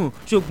oorun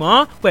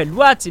ṣùgbọ́n pẹ̀lú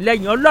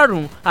àtìlẹ́yìn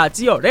Ọlọ́run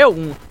àti ọ̀rẹ́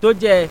òun tó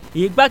jẹ́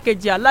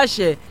igbákejì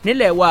aláṣẹ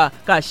nílẹ̀ wa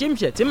Kashim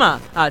Shettima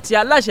àti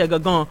aláṣẹ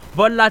gangan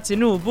Bọ́lá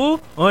Tinubu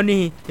wọ́n ní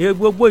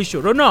gbogbo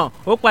ìṣòro náà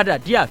ó padà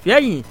di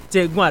àfẹ́yìn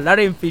tẹ̀gùn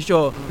àlárẹ̀ ń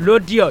fiṣọ ló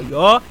di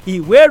Ọ̀yọ́.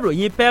 ìwé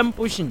ìròyìn pen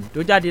pushing tó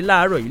jáde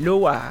láàárọ̀ yìí ló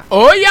wà.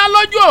 ó yá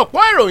lójú òpó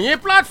ìròyìn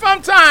Platform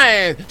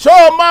Times ṣó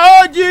mọ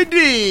OGD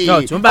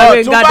Ọ̀túnba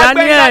Gbénga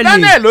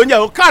Daniel ló ń yẹ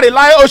ó kárí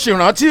láyé oṣù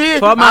rántí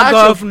former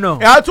governor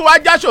ẹ̀ tún wá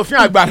jáṣòfin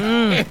àgbà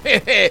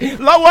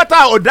lọ́wọ́ tá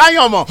ò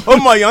dáyàn mọ̀ ó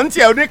mọ̀ yàn ń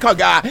tiẹ̀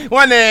oníkànga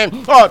wọn ni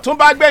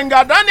Ọ̀túnba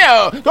Gbénga Daniel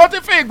tó ti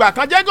fi ìgbà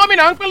kan jẹ́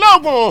gómìnà ìpínlẹ̀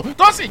Ògùn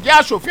tó sì jẹ́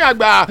aṣòfin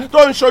àgbà tó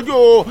ń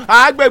ṣojú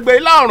àgbègbè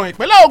ìlà oòrùn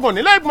ìpínlẹ̀ Ògùn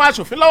nílé ìgbìmọ̀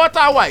aṣòfin lọ́wọ́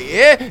tá a wà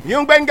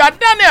yìí Gbénga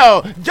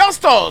Daniel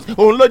Justus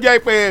òun ló jẹ́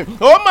pé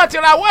ó máa ti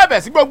rawọ́ ẹ̀bẹ̀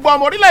sí gbogbo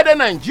ọmọ orílẹ̀-èdè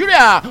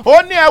Nàìjíríà ó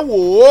ní ẹ wò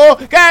ó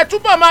kẹ́ ẹ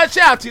túbọ̀ máa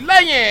ṣe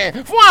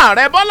àtìlẹ́yìn fún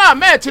ààrẹ Bọ́lá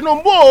Ahmed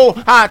Tinubu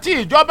àti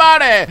ìjọba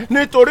rẹ̀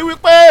nítorí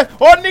wípé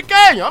ó ní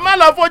kéèyàn má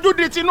lọ fojú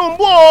di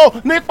Tinubu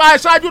nípa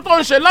ìṣáájú tó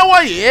ń ṣe lọ́wọ́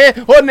yìí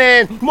ó ní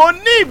mo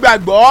ní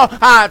ìgbàgbọ́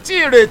àti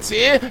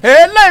ìrètí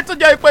eléyìí tó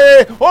jẹ́ pé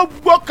ó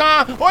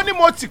gbókan ó ní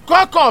mo ti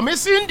kọ́kàn mi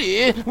síndì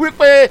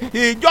wípé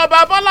ìjọba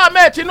Bọ́lá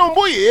Ahmed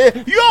Tinubu yìí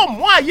yóò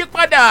mú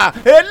àyípadà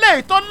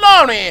eléyìí tó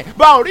lọ́rìn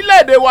bá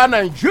orílẹ̀-èdè wa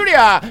Nàìjíríà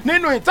nàìjíríà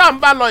nínú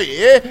ìtàǹbà lọ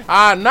yìí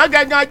àná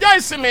gẹ́gẹ́ ọjọ́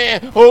ìsinmi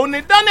òun ni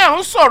Daniel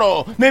ń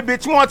sọ̀rọ̀ níbi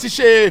tí wọ́n ti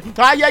ṣe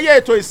ayẹyẹ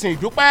ètò ìsìn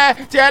ìdúpẹ́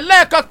ti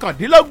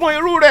ẹlẹ́ẹ̀kọkàndínlógún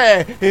irú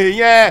rẹ̀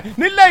èèyàn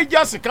nílé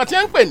ìjọsìn kan tí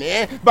ń pè ní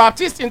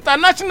Baptist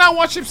International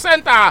Worship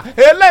Center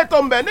eléyìí tó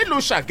ń bẹ nílùú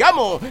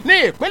Ṣàgámù ní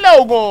ìpínlẹ̀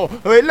Ògùn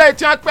eléyìí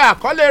tí wọ́n pe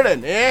àkọlé rẹ̀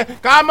ní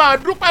ká máa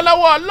dúpẹ́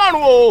lọ́wọ́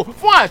Ọlọ́run o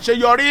fún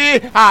àṣeyọrí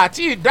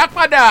àti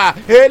ìdápadà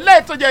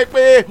eléyìí tó jẹ́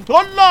pé ó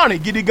lọ́rìn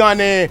gidi gan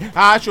ni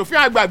aṣòfin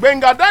àgbà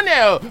Gbẹ́ngà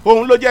Daniel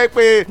òun ló jẹ́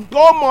pé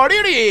ó mọ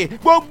rírì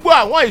gbogbo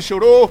àwọn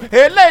ìṣòro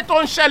eléyìí tó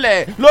ń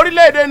ṣẹlẹ̀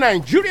lórílẹ̀‐èdè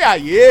Nàìjíríà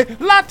yìí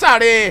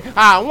látàrí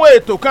àwọn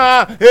ètò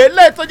kan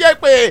eléyìí tó jẹ́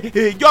pé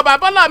ìjọba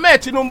Bọ́lá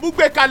Ahmed Tinubu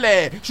gbé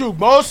kalẹ̀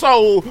ṣùgbọ́n ó sọ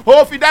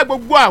ó fi dá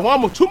gbogbo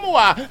àwọn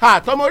mùtúmùwà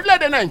àtọmọ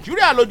orílẹ̀‐èdè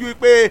Nàìjíríà lójú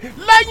pé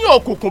lẹ́yìn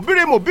òkùnkùn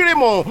bírímù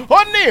ó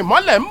ní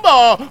ìmọ́lẹ̀ ń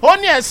bọ̀ ó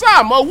ní ẹ̀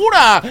sáàmọ́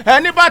wúrà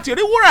ẹni bá ti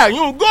rí wúrà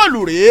yún góòlù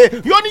rèé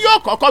yóò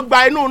kọ́kọ́ gba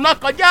inú iná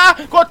kọjá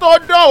kó tó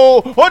dán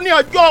ó ní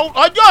ọjọ́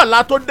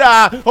ọ̀la tó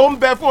dáa ó ń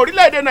bẹ fún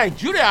orílẹ̀‐èdè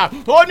Nàìjíríà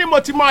ó ní mo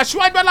ti mọ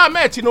aṣíwájú Bọ́lá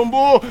Ahmed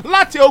Tinubu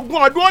láti 20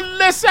 ọdún ó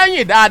lé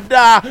sẹ́yìn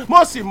dáadáa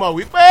mo sì mọ̀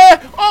wípé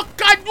ó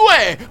kájú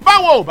ẹ̀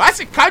báwo ò bá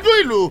sì kájú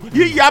ìlú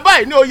yíya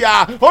báyìí ní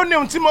òyà ó ní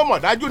ohun tí mo mọ̀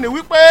dájú ni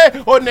wípé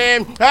ó ní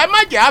ẹ má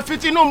jẹ́ àfi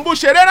Tinubu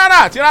ṣeré rárá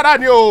àti rárá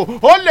ni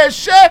ó lè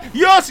ṣe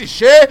yóò sì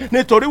ṣe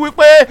nítorí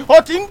wípé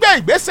ó ti ń gbé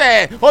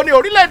ìgbésẹ̀ ó ní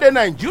orílẹ̀-èdè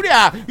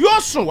Nàìjíríà yóò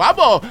sùn wá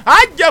bọ̀ á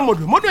jẹ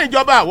mùdùmùdù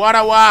ìjọba àwa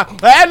ara wa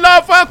ẹ lọ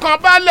fọkàn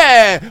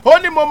balẹ̀ ó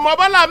ní mo mọ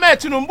Bọ́lá Ahmed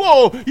Tinubu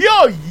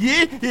yóò yí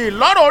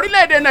ìlọ́rọ̀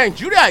orílẹ̀-èdè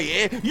Nàìjíríà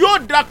yìí yóò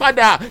dá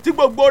padà tí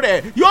gbogbo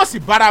rẹ̀ yóò sì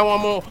bára wọn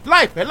mu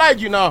láìpẹ́ láì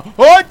jìnnà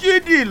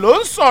OGD ló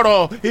ń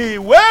sọ̀rọ̀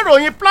ìwé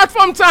ìròyìn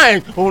Platform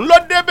Times òun ló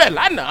débẹ̀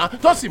lánàá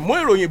tó sì mú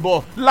ìròyìn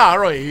bọ̀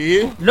láàárọ̀ yìí.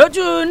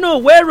 lójú inú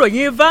ìwé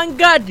ìròyìn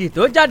Vanguard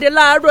tó jáde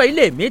láàárọ̀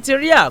ilé mi ti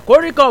rí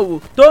àkóríkọ̀wò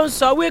tó ń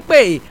sọ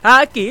wípé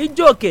a kì í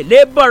jòkè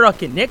lé bọ̀rọ̀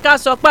kìnní ká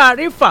sọ pé a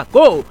rí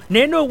fàkó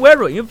nínú ìwé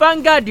ìròyìn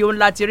Vanguard òun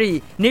láti rí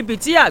níbi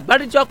tí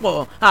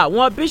àgbáríjọpọ̀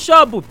àwọn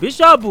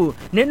bíṣọ̀bù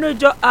nínú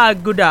ìjọ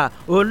àgùdà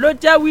òun ló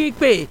jẹ́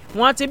wípé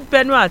wọ́n ti ń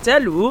bẹnu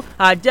àtẹ́lù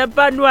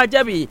àjẹbánu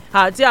àjẹbì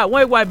àti àwọn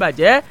ìwà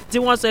ìbàjẹ́ tí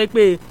wọ́n sọ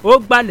pé ó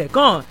gbalẹ̀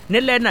kan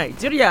nílẹ̀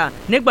Nàìjíríà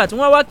nígbà tí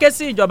wọ́n wá ké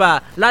sí ìjọba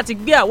láti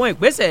gbé àwọn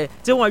ìgbésẹ̀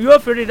tí wọ́n yóò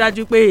fi rí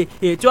dájú pé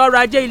ètò ọrọ̀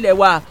ajé ilẹ̀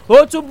wa ó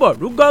túbọ̀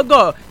rú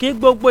gọ́gọ́ kí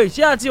gbogbo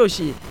ìṣẹ́ àti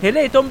òṣì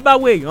eléyìí tó ń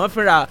báwo èèyàn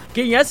fínra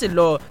kí yẹn sì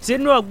lọ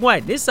sínú ọgbọ́n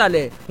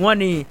àìnísàlẹ̀ wọn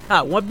ni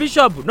àwọn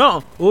bíṣọ̀bù náà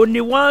ó ní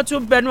wọ́n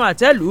tún bẹnu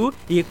àtẹ́lù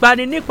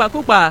ìpani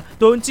nípakúpa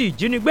tó ń ti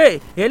ìjínigbé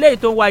eléyìí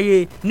tó wáyé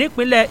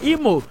nípínlẹ̀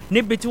Imo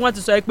níbi tí wọ́n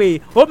ti sọ pé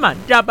ó máa ń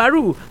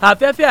dàbàrú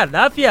afẹ́fẹ́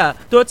àlàáfíà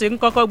tó ti ń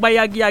kọ́kọ́ gbá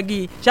yagiyagi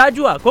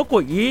ṣáájú àkókò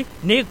yìí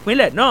ní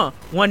ìpínlẹ̀ náà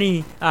wọ́n ní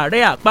ààrẹ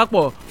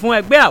àpapọ̀ fún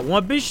ẹgbẹ́ àwọn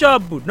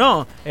bíṣọ̀bù náà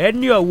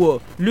ẹni ọ̀wọ̀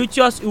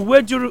Lucius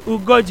Uwejuru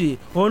Ugoji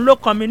òun ló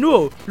kọminú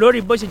o lórí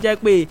bó ṣe jẹ́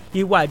pé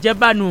ìwà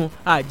àjẹbánu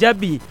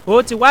àjẹbì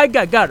ó ti wá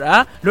gàgàrà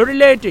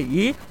lórílẹ̀‐èdè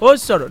yìí ó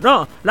sọ̀rọ̀ náà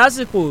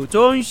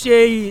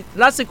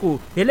lásìkò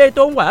eléyìí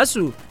tó ń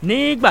wàásù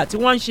nígbà tí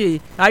wọ́n ń ṣe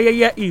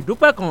ayẹyẹ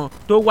ìdúpẹ́ kan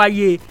tó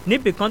wáyé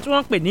níbì kan tí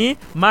wọ́n pè ní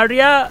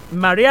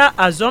Maria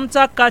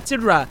Azomta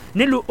Cathedral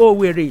nílùú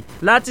Owerri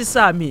láti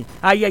sàmì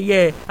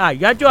ayẹyẹ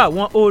àyájọ́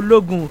àwọn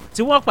ológun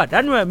tí wọ́n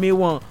pàdánù ẹ̀mí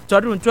wọn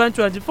tọdún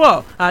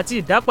 2024 àti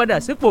ìdápadà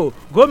sípò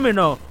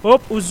gómìnà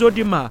Hope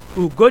Uzodinma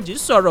Ugoji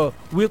sọ̀rọ̀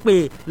wípé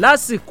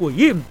lásìkò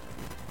yìí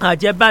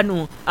àjẹbánu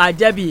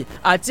àjẹbì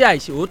àti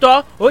àìṣòótọ́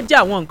ó jẹ́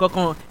àwọn nǹkan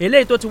kan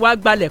eléyìí tó ti wá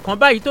gbalẹ̀ kan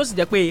báyìí tó sì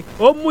jẹ́ pé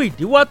ó mú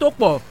ìdíwọ́ tó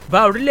pọ̀ bá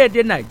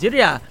orílẹ̀-èdè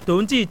Nàìjíríà tó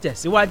ń ti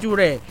tẹ̀síwájú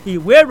rẹ̀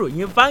ìwé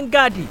ìròyìn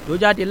Vanguard tó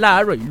jáde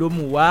láàárọ̀ yìí ló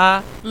mú wá.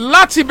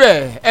 láti bẹ̀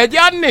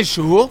ẹ̀jẹ̀ á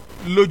nìṣó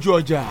lójú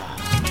ọjà.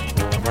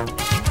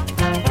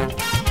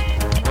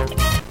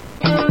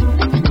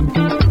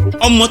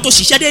 ọmọ tó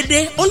ṣiṣẹ́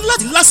déédéé ó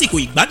láti lásìkò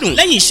ìgbádùn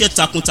lẹ́yìn iṣẹ́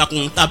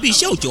takuntakun tàbí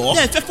iṣẹ́ òòjọ́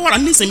tẹ́ ẹ fẹ́ fọ́ra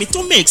nísinmi tó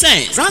make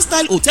sense Grand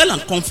Style Hotel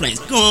and Conference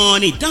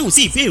gan-an ni ìdáhùn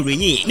sí ìbéèrè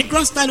yín ní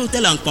Grand Style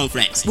Hotel and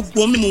Conference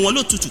gbogbo mímu wọn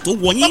ló tutù tó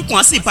wọ̀nyí ọkàn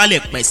á sì balẹ̀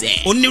pẹ̀sẹ̀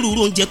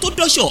onírúurú oúnjẹ tó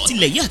dọ́ṣọ̀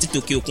tilẹ̀ yìí àti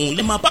tòkè òkun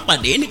lè máa bá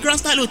pàdé ní Grand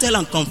Style Hotel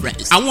and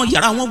Conference àwọn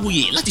yàrá wọn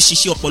wuyì láti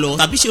ṣiṣẹ́ ọpọlọ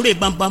tàbí ṣeré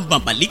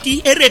bambambambaliki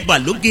eré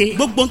balóge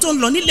gbogbo tó ń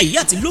lọ nílẹ̀ yìí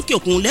àti lókè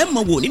òkun lẹ́ẹ̀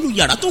mọ̀ wò nínú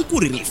yàrá tó ń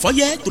kúrìrì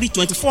fọ́yẹ́ torí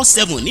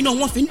 24/7 nínú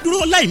wọn fi ń dúró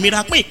láì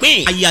mira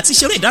pínpín àyè àti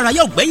ṣeré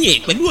ìdárayá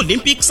ògbẹ́yìn pẹ̀lú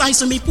Olympic size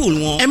swimming pool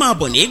wọn ẹ máa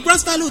bọ̀ ní Grand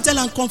Style Hotel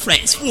and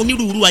Conference fún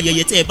onírúurú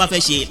ayẹyẹ tẹ́ ẹ bá fẹ́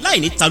ṣe láì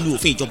ní talu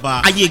òfin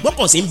ìjọba àyè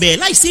ìgbọ́kọ̀sí ń bẹ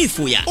láì sí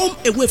ìfòyà home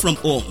away from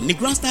home ní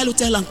Grand Style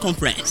Hotel and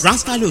Conference Grand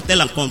Style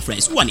Hotel and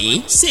Conference wà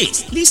ní 6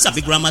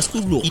 Lisabi Grammar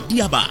School Road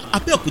Ìdíàbà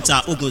Abẹ́òkúta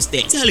Ogun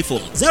State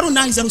telephone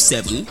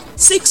 0907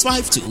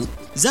 652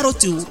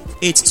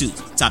 0282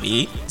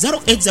 tàbí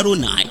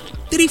 0809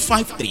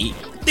 353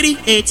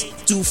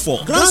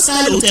 3824 Grand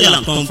Style Hotel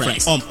and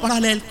Conference on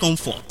Parallel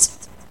Comfort.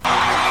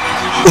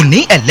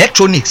 Òní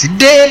electronics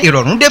dé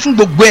ìrọ̀rùn dé fún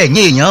gbogbo ẹ̀yin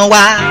èèyàn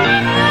wa.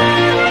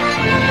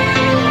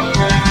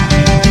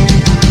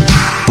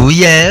 Oh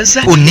yes,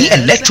 òní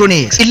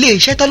electronics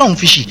ilé-iṣẹ́ tọ́lọ́run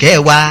fi ṣìkẹ́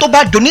wa tó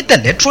bá donate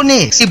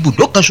electronics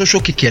ibùdó kan ṣoṣo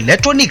kìkì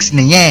electronics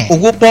nìyẹn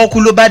owó pọ́ọ́kú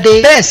ló bá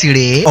dé bẹ́ẹ̀ sì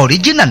rèé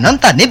original náà ń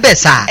tà níbẹ̀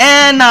sà.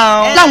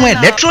 láwọn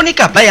electronic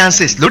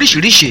appliances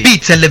lóríṣiríṣi bíi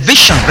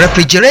television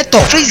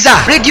refrigerator freezer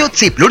radio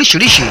tape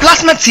lóríṣiríṣi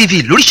plasma tv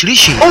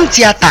lóríṣiríṣi home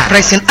theatre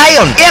pressing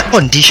iron air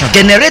condition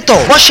generator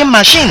washing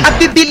machine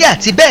abibili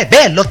àti bẹ́ẹ̀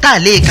bẹ́ẹ̀ lọ tá a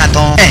lè kà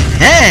tán.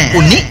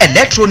 òní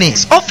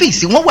electronics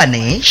ọ́fíìsì wọn wà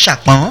ní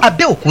Ṣàpọ́n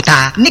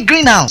Abẹ́òkúta ní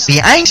greenhouse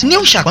behind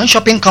new Ṣàpọ́n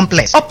shopping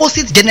complex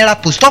opposite general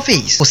post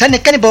office. kò sẹ́ni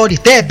kẹ́nìbọ̀dì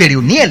tẹ́ ẹ bèrè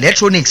òní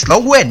electronics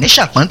lọ́wọ́ ẹ̀ ní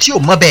Ṣàpọ́n tí ò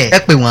mọ̀ bẹ́ẹ̀ ẹ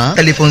pè wọ́n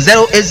telephone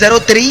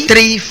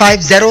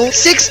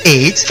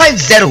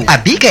 08033506850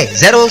 àbíkẹ́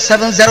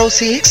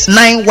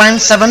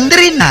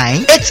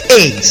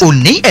 0706917398.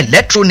 òní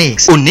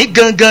electronics òní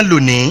gangan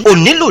lónìí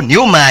òní lónìí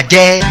ó máa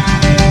jẹ́.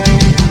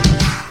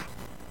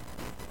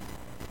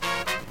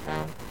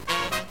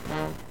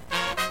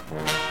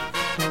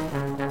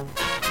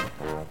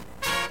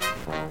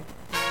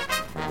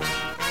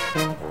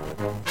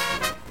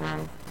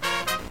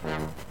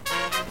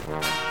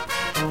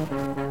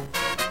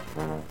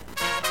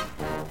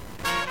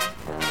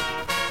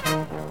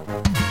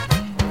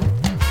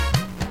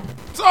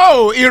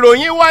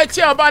 ìròyìn wa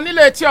tí ọba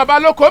nílé tí ọba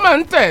lóko máa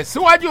ń tẹ̀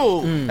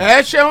síwájú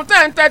ẹ ṣeun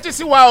tẹ́ ń tẹ́tí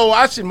sí wa o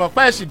a sì mọ̀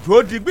pé ẹ sì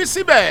dúró digbí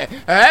síbẹ̀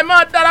ẹ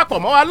máa darapọ̀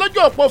mọ́ wa lójú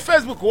òpó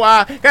Facebook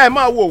wa kẹ́ ẹ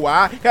máa wò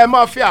wá kẹ́ ẹ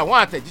máa fi àwọn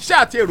àtẹ̀jíṣẹ́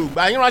àti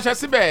èròǹgbà yín ránṣẹ́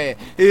síbẹ̀.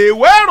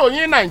 ìwé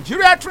ìròyìn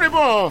Nigeria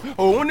Tribune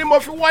òun ni mo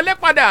fi wọlé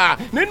padà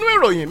nínú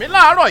ìròyìn mi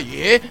láàárọ̀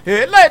yìí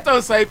eléyìí tó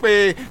ń sọ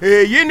pé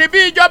èyí ni bí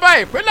ìjọba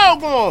ìpínlẹ̀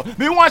Ògùn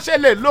bí wọ́n ṣe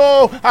lè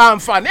lo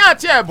àǹfààní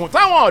àti ẹ̀bùn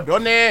táwọn ọ̀dọ́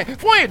ní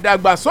fún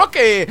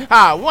ìdàgbàsókè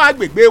àwọn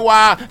agbègbè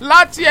wa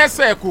láti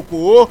ẹsẹ̀ kùkù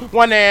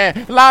wọn ni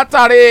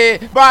látàrí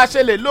bá a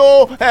ṣe lè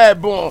lo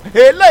ẹ̀bùn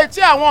eléyìí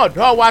tí àwọn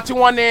ọ̀dọ́ wa tí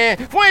wọ́n ní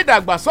fún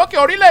ìdàgbàsókè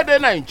orílẹ̀-èdè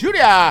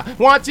Nàìjíríà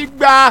wọ́n ti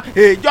gba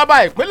ìjọba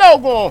ìpínlẹ̀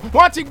Ògùn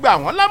wọ́n ti gbà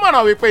wọ́n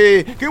lámọ̀ràn wípé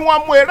kí wọ́n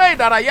mú eré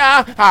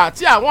ìdárayá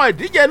àti àwọn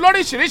ìdíje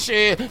lóríṣiríṣi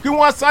kí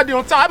wọ́n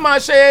sádìhun tá a máa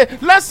ṣe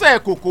lẹ́sẹ̀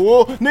kùkù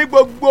ní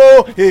gbogbo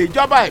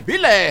ìjọba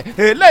ìbílẹ̀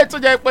eléyìí tó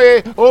jẹ́ pé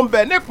ó ń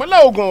bẹ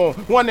nípínlẹ̀ Ògùn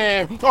wọn ni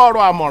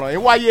ọ̀rọ̀ àmọ̀ràn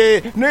yìí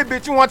wáyé níbi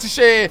tí wọ́n ti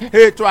ṣe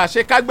ètò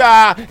àṣekágbá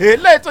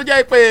eléyìí tó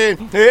jẹ́ pé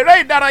eré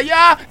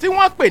ìdárayá tí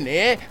wọ́n pè ní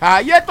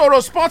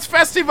Ayétòrò Sports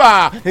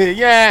Festival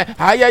ìyẹn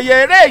ayẹyẹ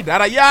eré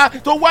ìdárayá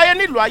tó wáyé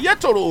nílùú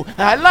Ayétòrò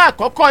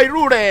aláàkọ́kọ́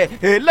irú rẹ̀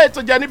eléyìí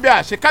tó jẹ́ níbi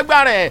àṣekágbá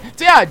rẹ̀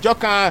tí àjọ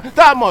kan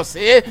tá a mọ̀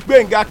sí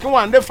Gbẹ̀ngà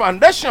Akínwándé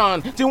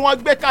Foundation tí wọ́n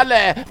gbé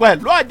kalẹ̀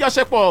pẹ̀lú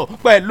àjọṣepọ̀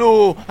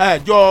pẹ̀lú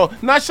àjọ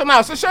National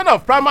Association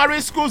of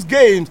Primary Schools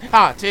Games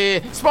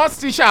àti Sports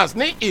Teachers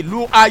ní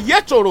ìlú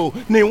Ayétòrò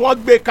ni wọ́n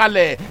gbé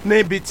kalẹ̀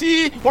níbi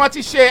tí wọ́n ti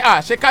ṣe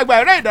àṣekágbá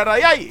eré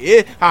ìdárayá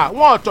yìí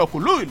àwọn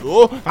ọ̀tọ̀kùlú ìlú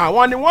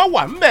àwọn ni wọ́n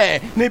wà ńbẹ̀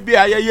níbi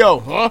ayẹyẹ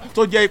ọ̀hún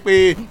tó jẹ́ pé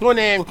wọ́n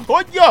ní ó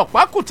jẹ́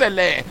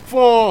ọ̀pákùtẹ̀lẹ̀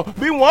fún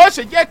bí wọ́n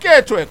ṣe jẹ́ kí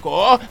ètò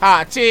ẹ̀kọ́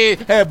àti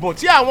ẹ̀bùn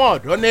tí àwọn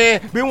ọ̀dọ́ ní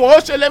bí wọ́n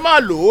ṣe lè máa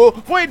lò ó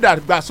fún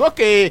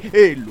ìdàgbàsókè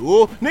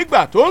ìlú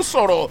nígbà tó ń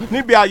sọ̀rọ̀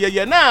níbi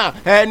ayẹyẹ náà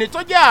ẹni tó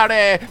jẹ́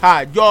ààrẹ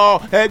àjọ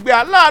ẹgbẹ́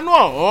aláàánú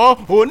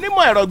ọ̀hún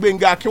onímọ̀ ẹ̀rọ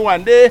Gbẹ̀ngà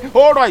Akínwándé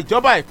ó rọ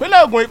ìjọba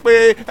ìpínlẹ̀ Ògùn pé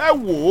ẹ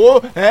wò ó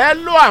ẹ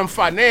lo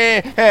àǹfààní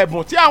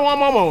ẹ̀bùn tí àwọn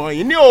ọmọ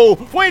wọ̀nyí ní o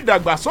fún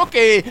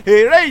ìdàgbàsókè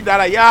eré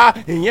ìdárayá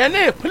ìyẹn ní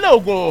ìpínlẹ̀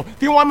Ògùn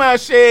kí wọ́n máa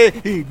ṣe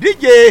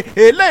ìdíje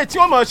eléyìí tí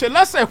wọ́n máa ṣe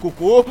lẹ́sẹ̀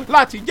kùkú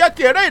láti jẹ́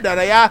kí eré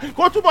ìdárayá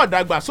kó túbọ̀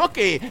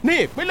dàgbàsókè ní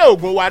ìpínlẹ̀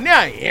Ògùn wa ní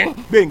àyín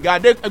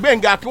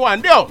Gbẹ̀ngà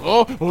Akínwándé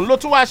ọ̀hún òun ló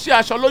tún wá ṣe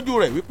aṣọ lójú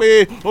rẹ̀ wípé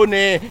ó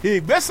ní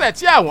ìgbésẹ̀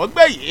tí àwọn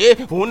gbé yìí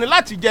òun ni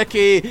láti jẹ́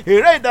kí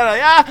eré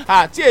ìdárayá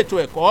àti ètò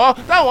ẹ̀kọ́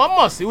táwọn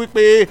mọ̀ sí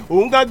wípé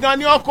òun gangan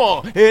ní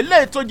ọkọ̀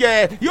eléyìí tó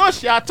jẹ́ yóò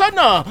ṣe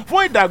atọ́nà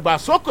fún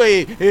ìdàgbàsókè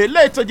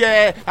eléyìí tó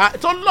jẹ́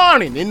tó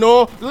lọ́rìn nínú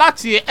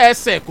láti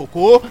ẹsẹ̀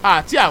kòkó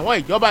àti àwọn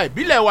ìjọba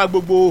ìbílẹ̀ wa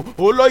gbogbo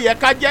ó ló yẹ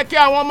ká jẹ́ kí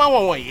àwọn ọmọ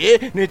wọ̀nyí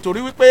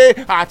nítorí wípé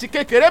àti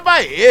kékeré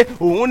báyìí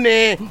òun ni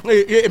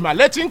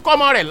ìmàlẹ́ ti ń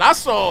kọ́mọ rẹ̀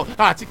lásọ̀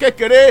àti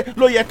kékeré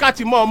ló yẹ ká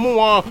ti mọ̀ mú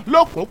wọn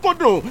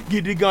lókùnkúndùn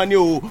gidi gan ni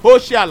o ó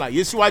ṣe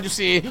àlàyé síwájú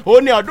sí i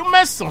ó ní ọdún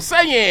 9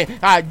 sẹ́yìn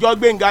àjọ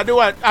Gbẹ̀ngà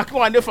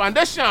Akínwándé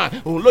Foundation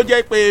òun ló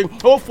jẹ́ pé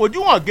ó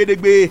fojú hàn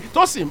gedegbe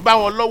tó sì ń bá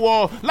wọn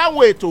lọ́wọ́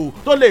láwọn ètò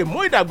tó lè mú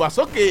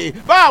ìdàgbàsókè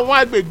bá àwọn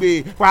agbègbè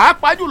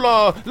pàápàá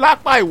jùlọ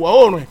lápá ìwọ̀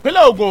oòrùn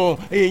ìpínlẹ̀ Ògùn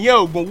ìyẹn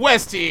Ògùn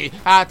West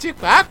àti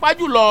pàápàá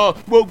jùlọ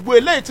gbogbo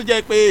eléyìí tó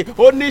jẹ́ pé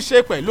ó ní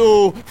ṣe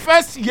pẹ̀lú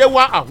First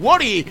Yewa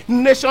Àwórì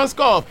Nations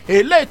Cup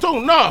eléyìí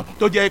tóun náà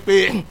tó jẹ́ pé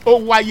ó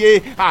wáyé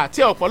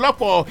àti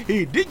ọ̀pọ̀lọpọ̀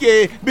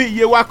ìdíje bíi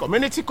Yewa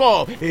Community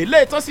Cup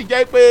eléyìí tó sì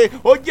jẹ́ pé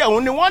ó jẹ́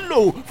òun ni wọ́n lò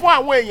fún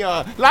àwọn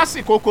èèyàn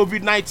lásìkò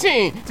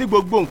COVID-19 tí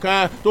gbogbo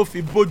nǹkan tó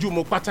fi bójú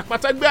mu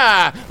pátápátá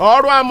gbà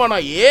ọ̀rọ̀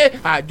àmọ̀ràn yìí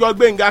àjọ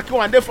Gbẹ̀ngà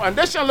Akínwándé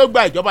Foundation ló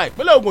gba ìjọba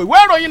ìpínlẹ̀ Ògùn ìwé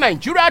ìròyìn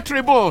Nigeria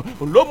Tribune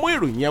ló mú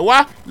ìròyìn yẹn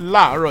wá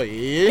láàárọ̀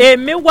yìí.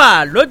 èmi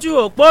wà lójú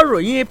òpó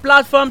ìròyìn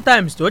Platform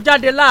Times tó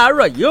jáde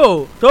láàárọ̀ yìí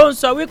o tó ń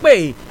sọ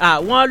wípé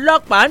àwọn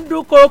ọlọ́pàá ń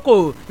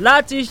dúnkòokò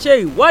láti ṣe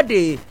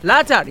ìwọ́de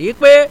látàrí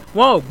pé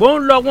wọn ò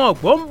gbóhùn lọ wọn ò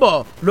gbóhùn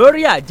bọ̀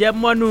lórí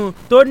àjẹmọ́nú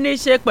tó ní í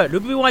ṣe pẹ̀lú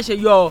bí wọ́n ṣe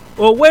yọ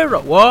owó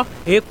ìrànwọ́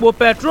epo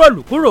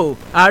pẹtrólù kúrò.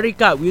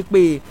 àríkà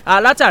wípé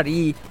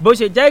alátàrí bó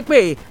ṣe jẹ́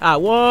pé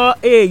àwọn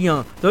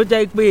èèyàn tó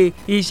jẹ́ pé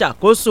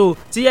ìṣàkóso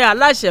tí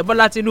aláṣẹ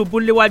Bọ́lá Tinubu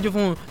léwájú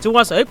fún tí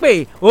wọ́n sọ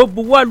pé ó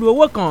buwọ́lu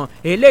owó kan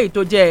eléyìí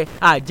tó jẹ́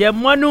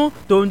àjẹmọ́nú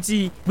tó ń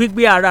ti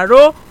gbígbé ara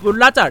ró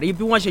látàrí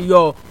bí wọ́n ṣe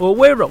yọ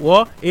owó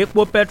ìrànwọ́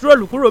epo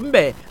pẹtrólù kúrò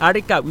ńbẹ̀.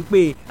 àríkà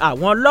wípé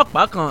àwọn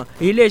ọlọ́pàá kan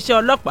iléeṣẹ́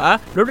ọlọ́pàá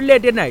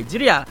lórílẹ̀‐èdè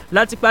Nàìjíríà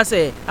láti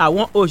pàṣẹ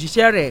àwọn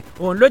òṣìṣẹ́ rẹ̀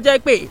òun ló jẹ́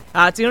pé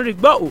àti ń rí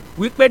gbọ́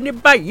wípé ní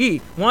báyìí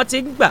wọ́n ti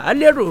ń gbà á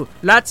lérò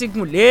láti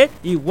gùn lé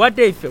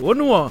ìwọ́de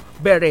ìfẹ̀hónúhàn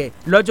bẹ̀rẹ̀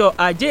lọ́jọ́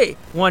ajé.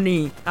 wọ́n ní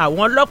àwọn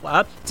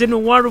ọlọ́pàá tínú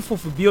wọn rú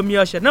fùfù bí omi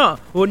ọṣẹ náà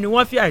ó ní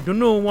wọ́n fi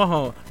àìdùnnú wọn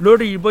hàn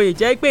lórí bóyá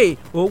jẹ́ pé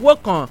owó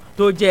kan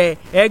tó jẹ́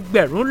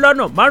ẹgbẹ̀rún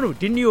lọ́nà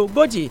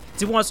márùndínlógójì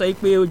tí wọ́n sọ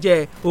pé ó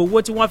jẹ́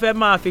owó tí wọ́n fẹ́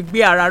máa fi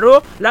gbé ara ró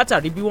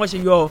látàrí bí wọ́n ṣe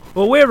yọ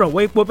owó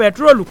ìrànwọ́ epo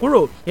pẹtrólù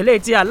kúrò eléyìí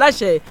tí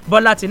aláṣẹ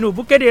Bọ́lá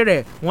Tinubu kéde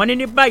rẹ̀. wọ́n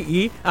ní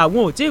báyìí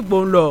àwọn ò tí ì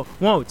gbóhùn lọ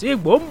wọn ò tí ì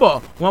gbóhùn bọ̀.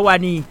 wọ́n wá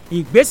ní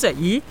ìgbésẹ̀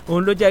yìí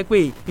òun ló jẹ́ pé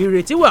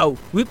ìrètí wà ó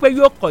wípé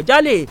yóò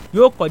kọjá lè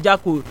yóò kọjá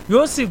kò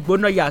yóò sì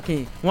gbóná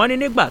yàkìn. wọ́n ní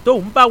nígbà tó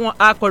ń bá wọn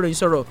akọ̀ròyìn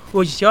sọ̀rọ̀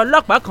òṣìṣẹ́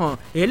ọlọ́pàá kan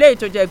eléyìí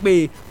tó jẹ́ pé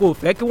kò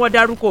fẹ́ kí wọ́n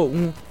dárúkọ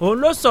òun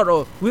ló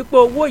sọ̀rọ̀ wípé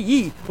owó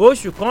yìí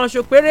oṣù kan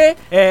ṣo péré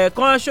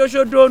ẹ̀ẹ̀kan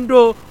ṣoṣo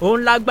dondo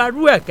òun la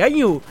gbarú ẹ̀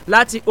kẹ́yìn o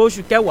láti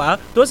oṣù kẹwàá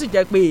tó sì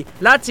jẹ́ pé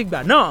láti ìgbà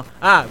náà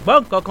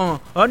àgbọ̀n kankan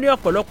ọ ní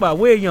ọ̀pọ̀lọpọ̀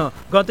àwọn èèyàn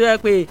gan tó yẹ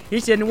pé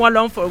ìṣe ni wọ́n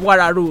lọ ń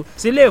wàràrò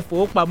sílé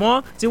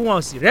ìfowópamọ́ tí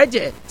wọ́n sì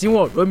rẹ́jẹ̀ tí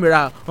wọ́n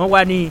lómìnira. wọ́n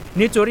wá ní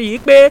nítorí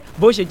pé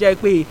bó ṣe jẹ́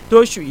pé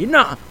tóṣù yìí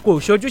náà kò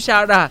ṣojú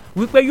ṣara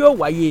wípé yóò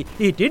wáyé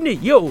ìdí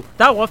nìyí o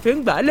táwọn fi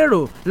ń gbà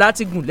lérò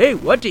láti gùn lé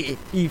ìwọ́de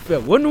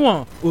ìfẹ̀hónúhàn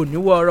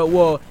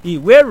òníwọ̀ọ́rọ̀wọ́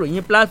ìwé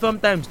ìròyìn Platform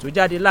Times tó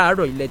jáde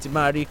láàárọ̀ ilẹ̀ tí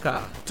máa rí kà.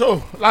 tó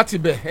láti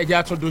bẹ̀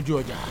ẹja tún dojú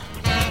ọjà.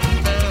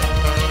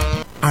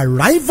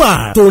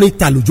 Arrival torin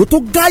tàlùjọ tó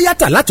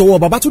gáyàtà látọwọ́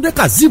Babátúndé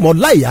Kazeem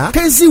Ọláìyá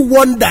Kezi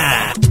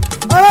Wonder.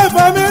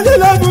 ọ̀rẹ́fọ̀ mi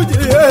nílẹ̀ fújì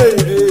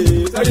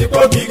sẹ́yìn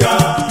kó gíga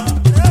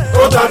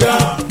ó dàda.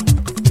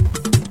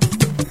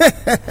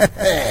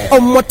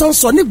 ọmọ tó ń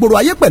sọ nígboro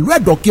ayé pẹ̀lú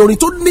ẹ̀dọ̀kí orin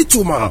tó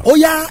nítumọ̀ ó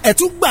yá ẹ̀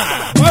tún gbà.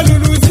 wọ́n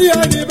lulu sí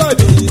ẹni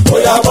bàdí ó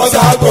yá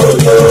bọ́sà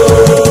gbòòrò.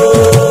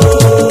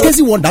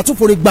 Kezi Wonder tún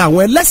forí gba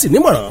àwọn ẹlẹ́sìn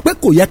nímọ̀ràn pé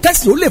kò yẹ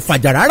kẹ́sìn ó lè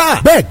fàjà rárá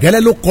bẹ́ẹ̀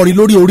gẹ́lẹ́ ló kọrin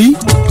lórí orí.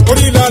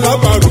 orí làlá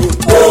pàrọ̀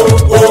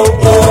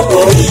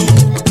orí.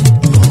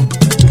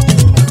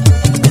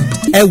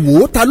 ẹ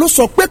wò ó ta ló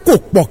sọ pé kò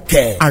pọ̀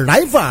kẹ̀.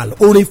 Arrival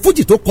orin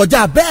fújì tó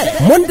kọjá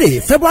bẹ́ẹ̀ Monday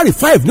February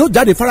 5 ní ó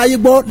jáde fáráyé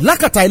gbọ́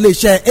lákàtà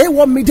iléeṣẹ́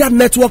A1 Media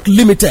Network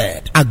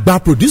Limited. àgbà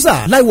producer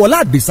láìwọlá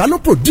àdìsá ló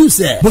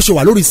produce ẹ̀ bó ṣe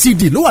wà lórí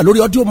CD ló wà lórí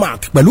audio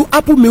mark pẹ̀lú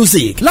Apple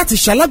Music. láti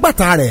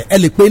ṣalágbàtà rẹ̀ ẹ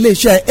lè pe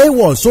iléeṣẹ́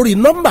A1 sórí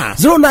nọ́mbà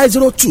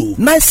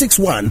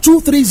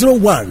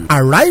 0902-961-2301.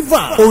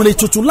 Arrival orin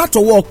tuntun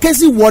látọwọ́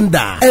Kezi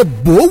Wonder ẹ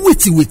bò ó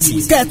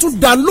wìtìwìtì kẹ́ ẹ tún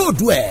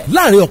download ẹ̀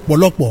láàrin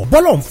ọ̀pọ̀lọpọ̀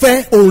bọ́lọ̀ ń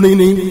fẹ́ orin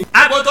ni.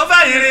 àgbo tó fẹ́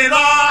ìrìn lọ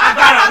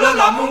agbára ló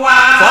lọ mú wá.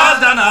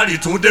 First January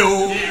tún dé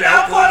o. ilẹ̀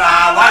oko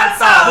la wá ń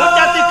sà o. ó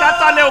jẹ́ ti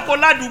kátàlẹ̀ oko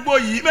ládùúgbò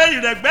yìí bẹ́ẹ̀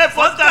ìrẹ̀gbẹ́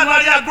First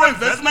January Agro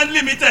Investment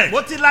Limited.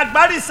 mo ti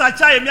lágbárí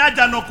sàṣà èmi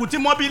àjànàkú tí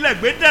mọ́bí ilẹ̀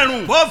gbé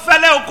dẹ̀rùn. bó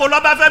fẹ́lẹ́ oko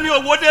lọ́bàfẹ́mi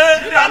Òwòdé.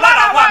 ilé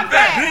alára wà ń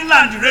bẹ̀.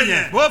 Greenland rẹ̀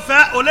yẹn. bó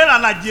fẹ́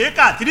olérànlájì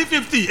éka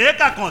 350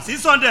 éka kan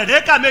 600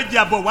 éka méjì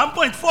àbọ̀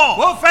 1.4.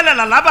 bó fẹ́lẹ̀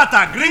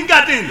làlábàtà Green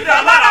Garden. ilé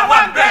alára wà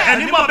ń bẹ̀.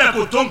 ẹni mọ̀ bẹ́ẹ̀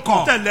kò tó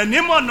nǹkan. tẹ̀lẹ̀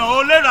nímọ̀nà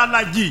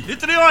olérànlájì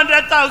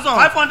 300,000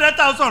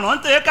 500,000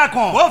 rántẹ̀ éka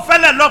kan. ó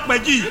fẹ́lẹ̀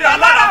lọ́pẹ́jì. ilé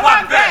alára wà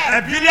ń bẹ̀.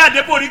 ẹ̀bílẹ̀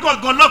adébórí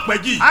gangan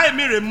lọ́pẹ́jì.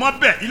 àìmí rè mọ́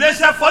bẹ́ẹ̀.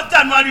 iléeṣẹ́ First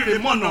January rè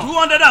mọ̀nà.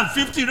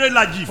 250 rẹ̀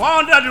lajì.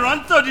 400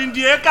 rántẹ̀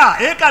di éka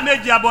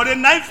méjì àbọ̀rẹ̀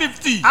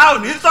 950. a ò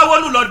ní sanwó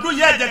lù lọ́dún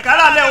yẹ ẹ̀jẹ̀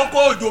kára lẹ̀ oko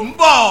òjò ń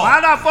bọ̀.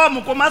 wàhálà fọ́ọ̀mù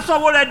kò má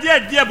sanwó rẹ̀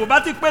díẹ̀díẹ̀ bó bá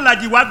ti pé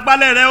lajì wá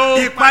gbálẹ̀ rẹ o.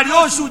 ìparí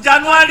oṣù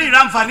January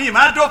ranfani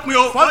máa dópin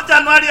o. First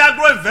January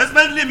Agro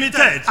Investment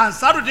Limited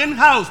Ansarudin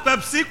House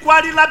Pepsi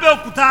Kwari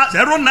Lábẹ́òkúta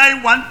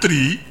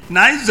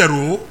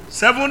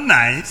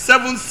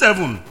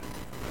 0913-907977.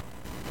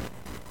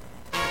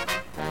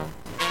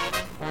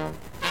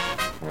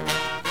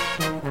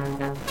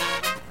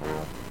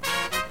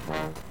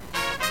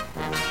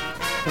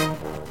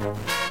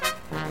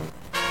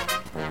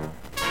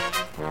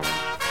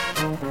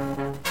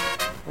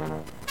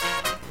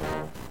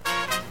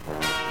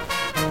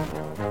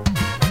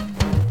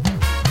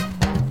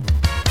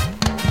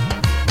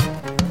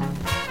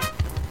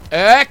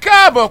 ẹ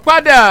káàbọ̀ káàbọ̀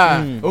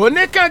padà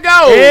oníkanga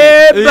o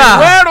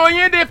ìwé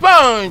ìròyìn The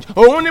Punch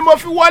òun ni mo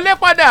fi wọlé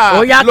padà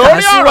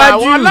lórí ọ̀rọ̀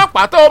àwọn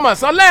ọlọ́pàá tó mọ̀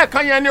sán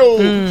lẹ́ẹ̀kan yẹn ni o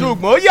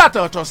ṣùgbọ́n ó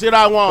yàtọ̀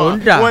síra wọn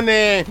wọn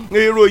ni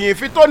ìròyìn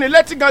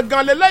ìfitónilétí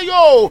gangan lélẹ́yìí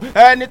o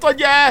ẹni tó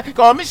jẹ́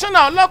kọmíṣánná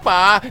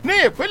ọlọ́pàá ní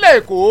ìpínlẹ̀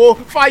Èkó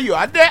Fáyọ̀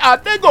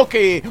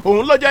Adégòkè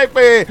òun ló jẹ́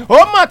pé ó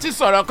mọ̀ ti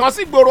sọ̀rọ̀ kan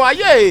sí gbòòrò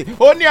ayé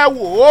ó ní ẹ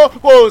wò ó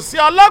kò sí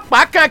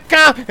ọlọ́pàá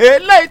kankan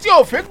eléyìí tí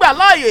òfin gbà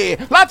láàyè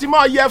láti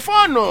máa yẹ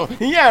fóònù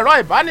ìyẹn ẹ̀rọ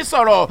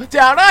ìbánisọ̀rọ̀ ti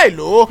ará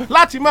ìlú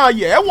láti máa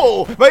yẹ̀ ẹ́ wò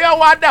bóyá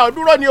wàá dá ọ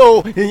dúró ni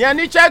o ìyẹn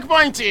ní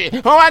checkpoint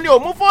wọn wá ní ó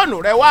mú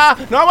fóònù rẹ wá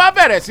náà wá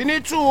bẹ̀rẹ̀ sí ní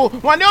tú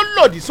wọn ní ó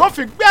lòdì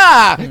sófin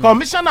gbà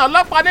kọmíṣánná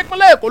ọlọ́pàá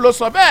nípínlẹ̀ Èkó ló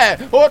sọ bẹ́ẹ̀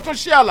ó tún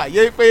ṣe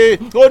àlàyé pé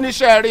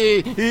oníṣẹ́ rí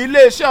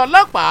iléeṣẹ́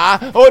ọlọ́pàá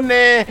ó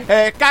ní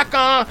ẹ̀ka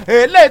kan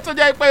eléyìí tó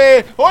jẹ́ pé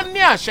ó ní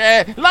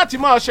àṣẹ láti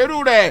máa ṣerú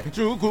rẹ̀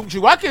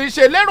ṣùgbọ́n kì í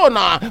ṣe lérò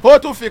náà ó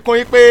tún fi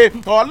kún pé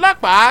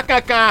ọlọ́pàá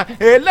kankan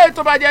eléyìí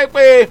tó bá jẹ́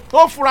pé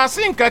ó fura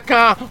sí nǹkan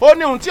kan ó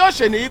ní ohun tí ó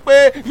ṣe ní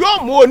pé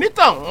yóò mú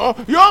onítọ̀hún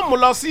yóò mú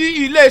lọ sí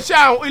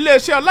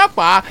iléeṣẹ́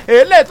ọlọ́pàá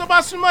eléyìí tó bá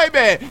súnmọ́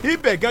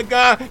ibẹ̀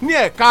gangan ní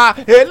ẹ̀ka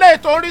eléyìí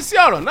tó ń rí sí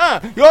ọ̀rọ̀ náà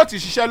yóò ti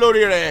ṣiṣẹ́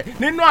lórí rẹ̀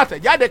nínú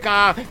àtẹ̀jáde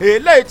kan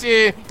eléyìí tí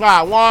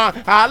àwọn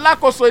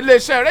alákòóso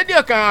iléeṣẹ́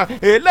rédíò kan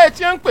eléyìí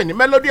tí ń pè ní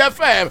Melody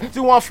FM tí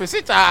wọ́n fi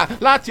síta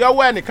láti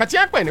ọwọ́ ẹnìkan tí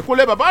ń pè ní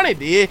Kúnlé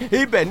Babárìndé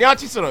ibẹ̀ ni a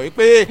ti sọ̀rọ̀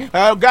wípé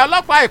ọ̀gá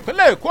ọlọ́pàá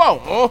ìpínlẹ̀ Èkó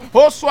ọ̀hún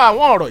ó sọ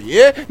àwọn ọ̀rọ̀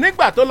yìí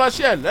nígbà tó lọ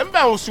ṣe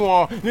ẹ̀lẹ́mbẹ̀hún sí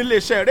wọn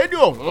níléeṣẹ́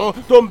rédíò ọ̀hún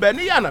tó ń bẹ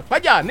ní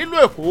Yànàpájà nílùú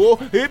Èkó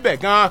ibẹ̀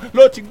gan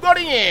ló ti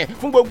gbóríyìn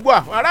fún gbogbo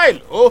àwọn ará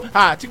ìlú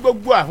àti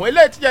gbogbo àwọn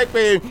ilé tí jẹ́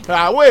pé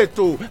àwọn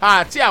ètò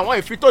àti àwọn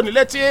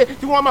ìfitónilétí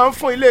tí wọ́n máa ń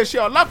fún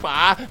iléeṣẹ́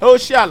ọlọ́pàá ó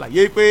ṣe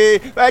àlàyé pé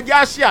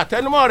ẹjẹ́ ṣe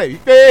àtẹnumọ́ rẹ̀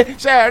wípé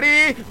ṣe rí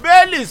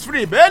bail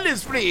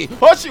is free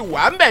ó sì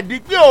wà ń bẹ̀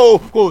dígbé o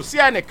kò sí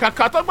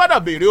ẹnìkankan tó gbọ́dọ̀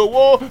béèrè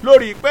owó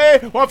lórí pé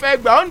wọ́n fẹ́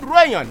gba òǹdúró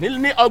èèyàn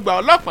ní ọgbà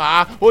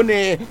ọlọ́pàá ó ní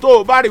tó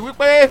o bá rí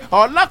wípé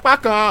ọlọ́pàá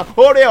kan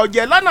ó rẹ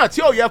ọ̀jẹ̀ lọ́nà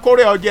tí ò yẹ kó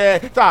rẹ ọ̀jẹ̀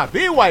tàbí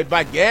ìwà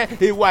ìbàjẹ́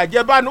ìwà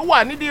ìjẹbánu wà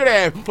nídìí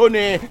rẹ̀ ó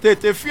ní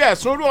tètè fi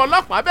ẹ̀sùn rú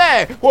ọlọ́pàá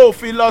bẹ́ẹ̀ kó o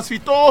fi lọ sí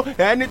tó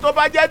ẹni tó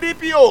bá jẹ́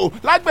DPO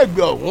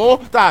lágbègbè ọ̀hún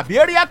tàbí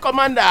area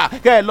commander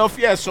kẹ́ ẹ lọ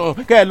fi ẹ̀sùn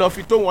kẹ́ ẹ lọ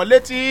fi tó wọn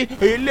létí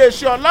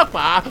iléeṣẹ́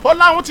ọlọ́pàá ó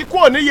láwọn ti kú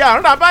òní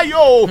yàrá báyìí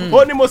o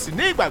ó ní mo sì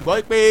ní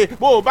ìgbàgbọ́ pé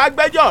bó o bá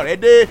gbẹ́jọ́ rẹ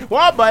dé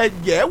wọ́n bá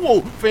yẹ̀ wò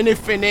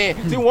finifini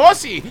tí wọ́n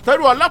sì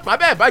tẹ́rù ọlọ́pàá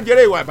bẹ́ẹ̀ bá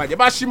jẹ́rẹ́ ìwà ìbàjẹ́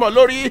bá símọ́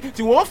lórí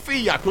tí wọ́n fi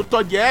ìyà tó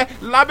tọ́ jẹ́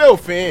lábẹ́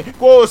òfin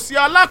kò sí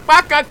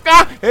ọlọ́pàá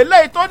kankan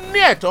eléyìí tó ní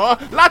ẹ̀tọ́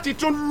láti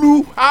tún lu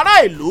ará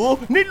ìlú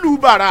nílùú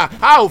bàrà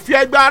a ò fi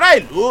ẹgbẹ́ ará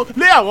ìlú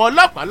lé àwọn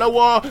ọlọ́pàá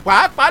lọ́wọ́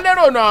pàápàá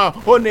lérò náà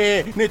ó ní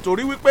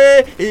nítorí wípé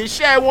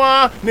iṣẹ́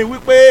wọn ni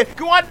wípé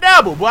kí wọ́n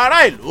dáàbò bo ará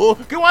ìlú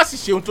kí wọ́n sì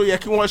ṣe ohun tó yẹ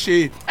kí wọ́n ṣe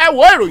ẹ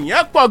wo ìròyìn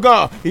ẹ pọ̀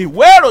gan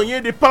ìwé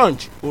ìròyìn The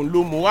Punch òun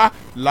ló mú wá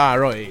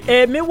láàárọ̀ yìí.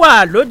 èmi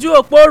wà lójú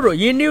òpó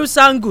ròyìn News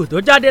Angle tó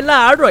jáde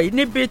láàárọ̀ yìí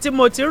níbi tí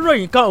mo ti ń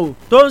ròyìn kan ò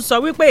tó ń sọ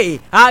wípé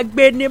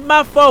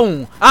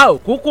agbénimáfọ̀hún a ò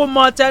kúkú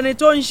mọ tẹni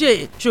tó ń ṣe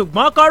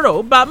ṣùgbọ́n kọ́rọ̀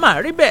ó bá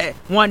máa rí bẹ́ẹ̀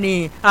wọ́n ní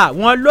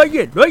àwọn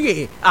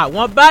lóyè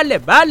àwọn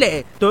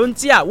baálẹ̀ tó ń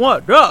ti àwọn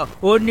ọ̀dọ́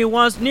ó ní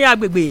wọ́n ní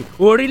agbègbè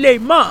orílẹ̀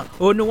ìmọ̀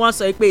ó ní wọ́n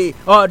sọ pé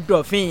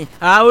ọ̀dọ̀fin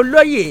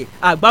olóyè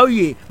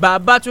àgbáòye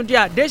Babátúndé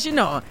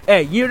Adésínà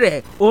ẹ̀yìn rẹ̀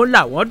òun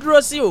làwọn dúró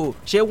sí o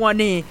ṣé wọ́n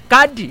ní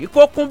káàdì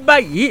kókún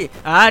báyìí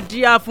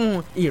àdíá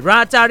fún ìran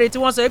atare tí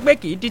wọ́n sọ pé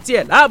kì í di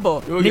tiẹ̀ láàbọ̀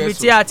níbi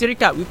tí a ti rí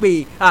kà wípé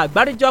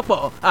àgbáríjọpọ̀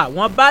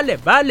àwọn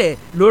baálẹ̀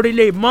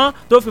lórílẹ̀ mọ́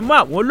tó fi mọ́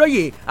àwọn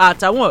olóyè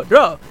àtàwọn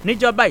ọ̀dọ́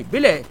níjọba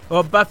ìbílẹ̀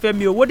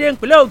Ọbáfẹ́mi Owódé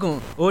ìpínlẹ̀ Ògùn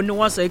ó ní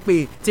wọ́n sọ pé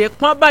ti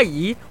pọ́n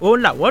báyìí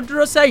òun làwọn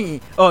dúró sẹ́yìn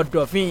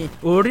ọ̀dọ̀fin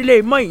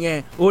orílẹ̀ mọ́ ìyẹn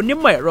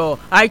onímọ̀ ẹ̀rọ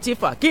IT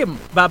Fakim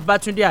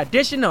Babátúndé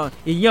Adésínà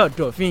ìyẹn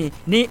ọ̀dọ̀fin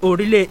ní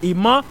orílẹ̀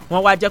ìmọ̀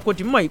wọn wá jẹ́ kó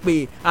ti mọ̀ pé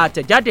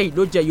àtẹ̀jáde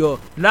ìlú jẹyọ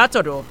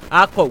látọ̀dọ̀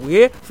akọ̀wé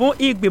fún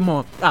ìgbìmọ̀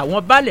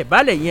àwọn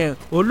baálẹ̀ yẹn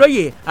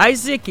olóyè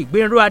Isaac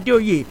Gbénró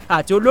Adéoyè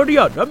àti olórí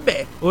ọ̀dọ́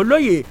bẹ̀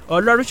olóyè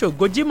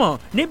Ọlọ́runṣògo Jímọ̀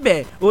níbẹ̀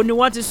ó ní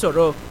wọ́n ti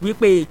sọ̀rọ̀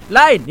wípé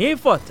láì ní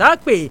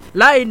fọ̀tápè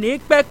láì ní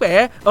pẹ́pẹ́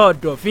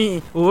ọ̀dọ̀fin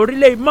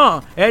orílẹ̀ ìmọ̀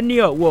ẹni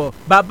ọ̀wọ̀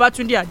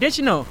Babátúndé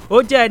Adésínà ó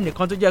jẹ́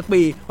ẹnìkan tó jẹ́ pé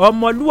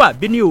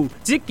ọmọlúwàbí ni o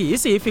tí kì í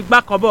sì fi gbá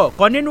kan bọ̀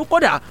kan nínú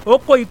kódà ó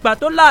kó ipa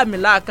tó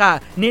láàmìlàaka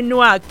nínú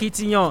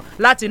akitiyan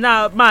láti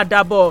máa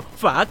dábọ̀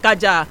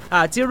fàákájà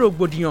àti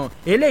rògbòdìyàn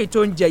eléyìí tó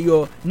ń jẹyọ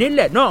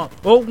nílẹ̀ náà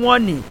ó wọ́n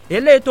ní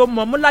eléyìí tó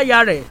mọ̀múláyà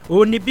rẹ̀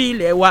ó ní bí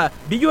ilẹ̀ wa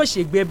bí yóò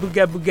ṣe gbé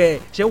bugẹ̀bugẹ̀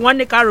ṣé wọ́n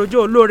ní ká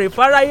rojọ́ olóore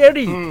fáráyé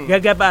rì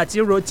gẹ́gẹ́ bá a ti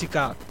ro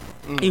tìkà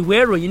ìwé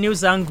ìròyìn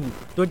News Angle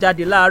tó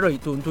jáde láàárọ̀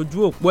ètò ìtọ́jú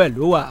òpó ẹ̀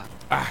ló wà.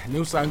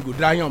 new sango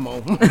dayan mọ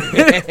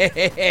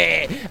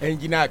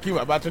ẹnjìnà kí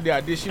Babátúndé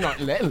Adésínà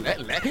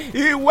lẹ́lẹ́lẹ́.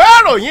 ìwé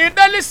ìròyìn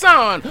Daily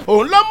Sun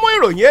òun ló mú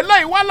ìròyìn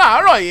eléyìí wá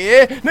láàárọ̀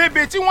yìí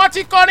níbi tí wọ́n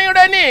ti kọrin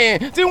rẹ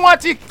tí wọ́n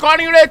ti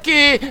kọrin rẹ kí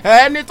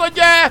ẹni tó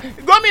jẹ́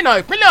gómìnà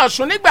ìpínlẹ̀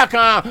Ọ̀ṣun nígbà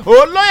kan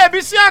Olóyè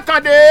Bísí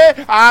Àkàndé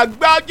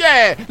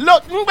àgbàjẹ́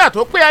nígbà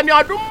tó pé ẹni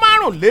ọdún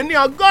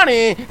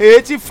 85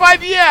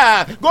 85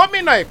 years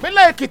gómìnà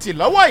ìpínlẹ̀ Èkìtì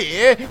lọ́wọ́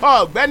yìí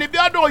Ọ̀gbẹ́ni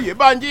Bíọ́dún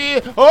Oyèbánjí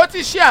ó ti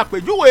ṣe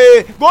àpèjúwe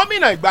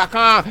gómìnà ìgbà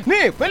kan ní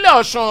ìpínlẹ̀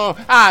Ọ̀ṣun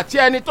àti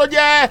ẹni tó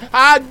jẹ́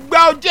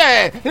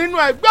àgbàjẹ́ nínú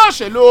ẹgbẹ́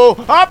òṣèlú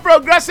All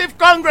Progressives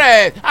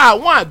Congress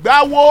àwọn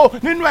àgbáwo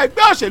nínú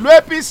ẹgbẹ́ òṣèlú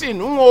APC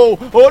nù o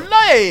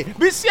Olóyè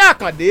Bísí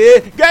Àkàndé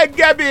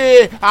gẹ́gẹ́ bí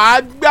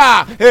àgbà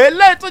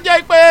eléyìí tó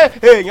jẹ́ pé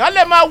èèyàn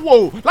lè máa wò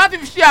láti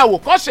fi ṣe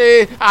àwòkọ́ṣe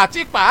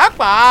àti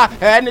pàápàá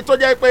ẹni tó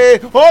jẹ́ pé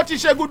ó ti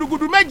ṣe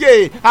gudugudu méje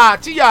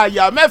àti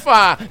yàyà mẹ́fà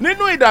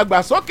nínú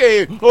ìdàgbàsókè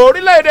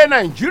orílẹ̀-èdè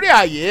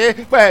Nàìjíríà yìí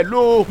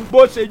pẹ̀lú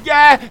bó ṣe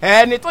jẹ́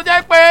ẹni tó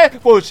jẹ́ pé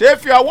kò ṣeé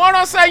fi ọwọ́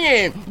rọ́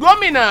sẹ́yìn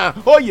gómìnà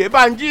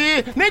Oyèbánjí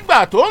nígbà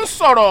tó ń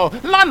sọ̀rọ̀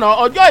lánàá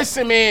ọjọ́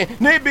ìsinmi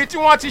níbi tí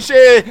wọ́n ti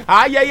ṣe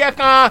ayẹyẹ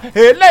kan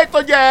eléyìí tó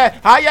jẹ́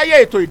ayẹyẹ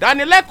ètò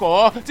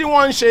ìdánilẹ́kọ̀ọ́ tí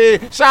wọ́n ń ṣe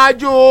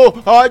ṣáájú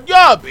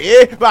ọjọ́bí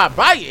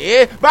bàbá yìí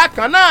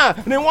bákan náà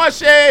ni wọ́n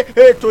ṣe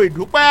ètò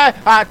ìdúpẹ́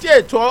àti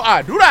ètò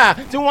àdúrà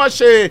tí wọ́n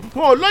ṣe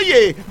fún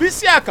Olóyè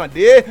Bísí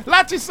Àkàndé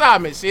láti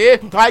sàmì sí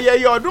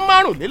ayẹyẹ ọdún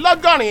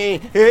 85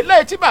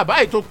 eléyìí tí bàbá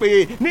yìí tó pé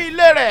ní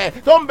ilé rẹ̀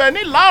tó ń bẹ ní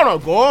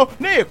Ìlá-Ọ̀ràngún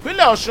ní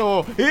ìpínlẹ̀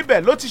Ọ̀ṣun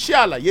ibẹ̀ ló ti ṣe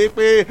àlàyé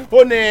pé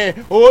ó ní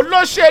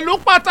olóṣèlú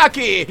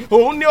pàtàkì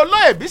òun ni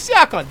Olóyè Bísí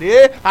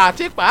Àkàndé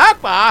àti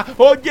pàápàá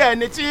ó jẹ́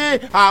ẹni tí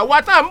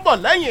àwa tá ń bọ̀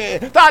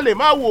lẹ́yìn tá a lè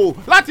máa wò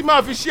láti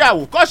máa fi ṣe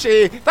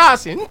àwòkọ́ṣe tá a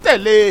sì ń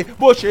tẹ̀lé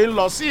bó ṣe ń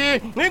lọ sí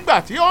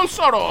nígbà tí ó ń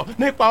sọ̀rọ̀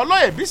nípa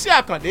Olóyè Bísí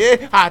Àkàndé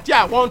àti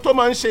àwọn ohun tó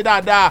máa ń ṣe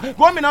dáadáa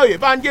gómìnà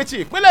Oyèbánjí ti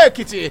ìpínlẹ̀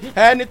Èkìtì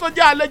ẹni tó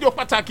jẹ́ àlejò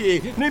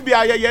pàtàkì níbi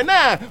ayẹyẹ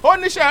náà ó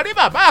níṣẹ́ rí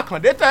bàbá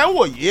Àkàndé tẹ́ ń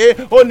wòye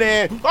ó ní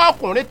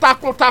ọkùnrin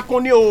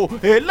takuntakun ni o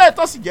eléyìí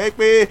tó sì jẹ́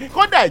pé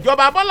kódà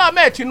ìjọba Bọ́lá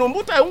Ahmed Tinubu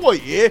tẹ́ ń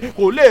wòye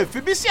kò lè fi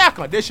Bísí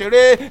Àkàndé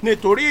ṣeré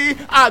nítorí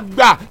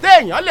àgbà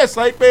téèyàn lè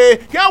sọ pé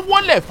kí wọ́n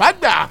wọlé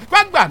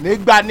fàgbà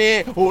nígbà ni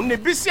òun ni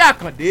Bísí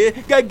Àkàndé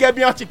gẹ́gẹ́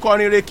bí wọ́n ti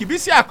kọrin reki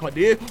Bísí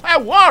Àkàndé ẹ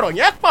wo ọ̀rọ̀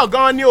yẹn pọ̀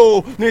gan ni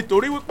o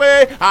nítorí wípé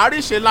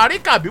àríṣe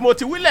laríkà bí mo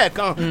ti wí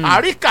lẹ́ẹ̀kan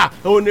àríkà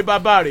òun ni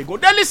bàbá rẹ̀ gùn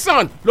Daily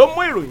Sun ló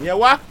mú ìròyìn yẹn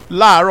wá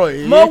láàárọ̀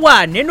yìí. mo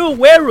wà nínú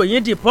ìwé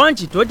ìròyìn The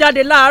Punch tó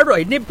jáde láàárọ̀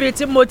yìí níbi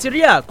tí mo ti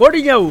rí àkórí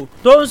yẹn o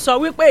tó ń sọ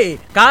wípé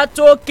ká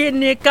tó kí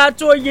ni ká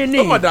tó yín ni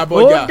ó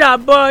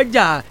dàbọ̀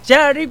ọjà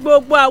ṣe rí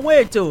gbogbo àwọn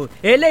ètò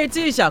eléyìí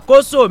tí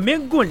ìṣàkóso mi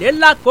gùn lé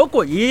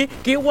lákòókò yìí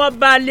kí wọ́n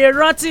bá lè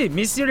rántí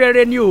mi sí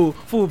rere ni o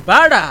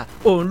Fubara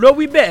òun ló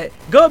wí bẹ́ẹ̀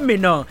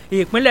gómìnà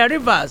ìpínlẹ̀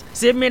Rivers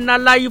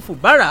Siminalayi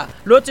Fubara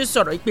ló ti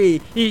sọ̀rọ̀ pé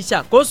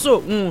ìṣàkóso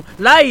òun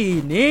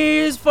láì ní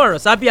fọ̀rọ̀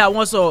sábẹ́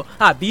àwọn sọ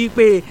àbí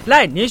pé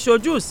láì ní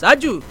ṣojú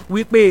ṣáájú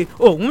wípé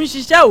òun ń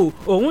ṣiṣẹ́ o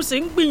òun sì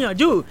ń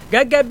gbìyànjú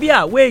gẹ́gẹ́ bí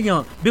àwọn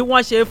èèyàn bí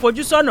wọ́n ṣe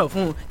fojú sọ́nà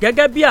fún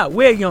gẹ́gẹ́ bí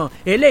àwọn èèyàn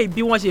eléyìí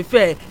bí wọ́n ṣe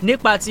fẹ́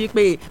nípa ti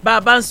pé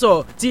bàbá ń sọ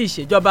ti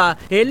ìṣèjọba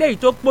eléyìí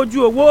tó pójú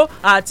owó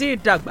àti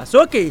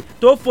ìdàgbàsókè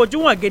tó fojú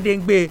hàn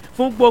gedegbe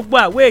fún gbogbo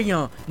àwọn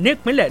èèyàn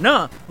nípínlẹ̀ náà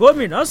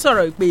gómìnà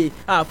sọ̀rọ̀ pé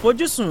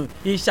àfojúsùn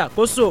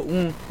ìṣàkóso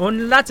òun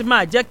láti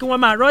máa jẹ́ kí wọ́n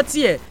máa rántí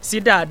ẹ̀ sí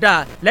dáadáa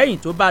lẹ́yìn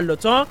tó bá lọ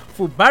tán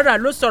Fubara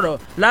ló sọ̀rọ̀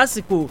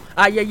lásìkò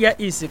ayẹyẹ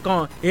ìsìn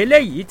kan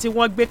eléyìí tí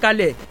wọ́n gbé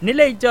kalẹ̀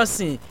nílé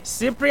ìjọsìn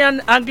Cyprian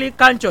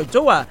Anglican Church tó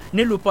wà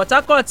nílùú Port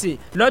Harcourt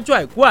lọ́jọ́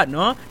àìkú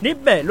àná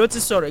níbẹ̀ ló ti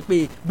sọ̀rọ̀ pé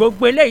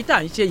gbogbo eléyìí tá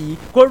à ń ṣe yìí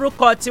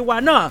kórúkọ tiwa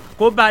náà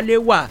kó ba lè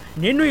wà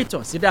nínú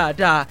ìtàn sí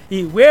dáadáa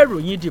ìwé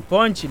ìròyìn The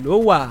Punch ló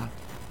wà.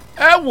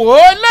 ẹ wò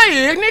ó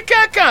lẹ́yìn ní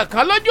kẹ́kàn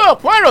kan lójú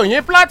òpó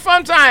ìròyìn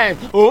Platform Times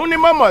òun ni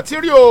mo mọ̀ tí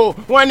rí o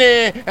wọ́n ní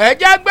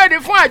ẹ̀jẹ̀ gbèdé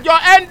fún àjọ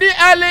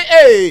NDLEA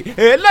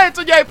eléyìí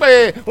tó jẹ́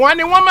pé wọ́n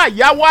ní wọ́n máa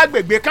yáwó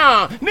agbègbè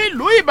kan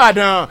nílùú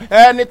Ìbàdàn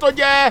ẹni tó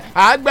jẹ́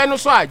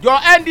agbẹnusọ àjọ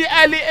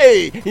NDLEA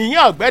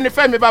ìyẹn ọ̀gbẹ́ni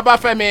Fẹ́mi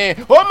Babáfẹ́mi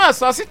ó mà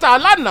sọ síta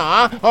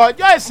lánàá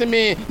ọjọ́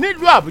ìsinmi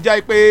nílùú Àbújá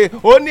pé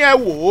ó ní ẹ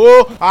wò ó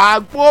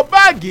àpò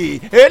báàgì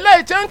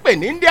eléyìí tí ń pè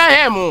ní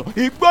Indian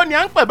igbó ni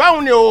à ń pè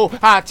báwọn ni o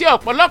àti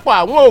ọ̀pọ̀lọpọ̀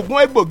àwọn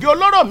oògùn egbògi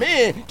olóró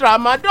míì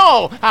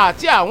tramadol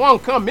àti àwọn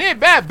nǹkan míì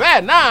bẹ́ẹ̀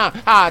bẹ́ẹ̀ náà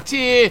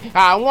àti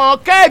àwọn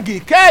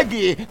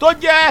kẹ́ẹ̀gì tó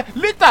jẹ́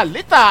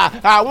lítà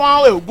àwọn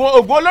oògùn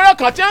olóró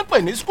kan tí wọ́n ń pè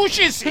ní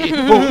squishes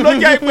òun ló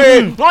jẹ́ pé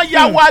wọ́n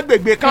yáwó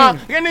agbègbè kan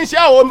kí ní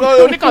iṣẹ́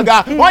oníkànga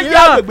wọ́n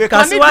yá agbègbè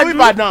kan nílùú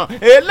Ìbàdàn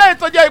eléyìí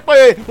tó jẹ́ pé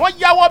wọ́n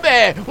yáwó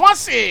bẹ́ẹ̀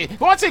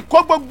wọ́n sì kó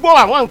gbogbo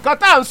àwọn nǹkan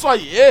tá à ń sọ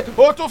yìí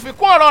ó tún fi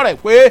kún ọ̀rọ̀ rẹ̀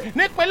pé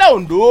nípínlẹ̀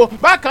Ondo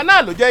bákan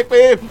náà ló jẹ́ pé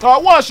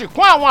ọwọ́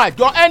ṣìkún àwọn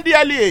àjọ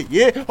NDLEA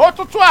yìí ó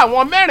tún tún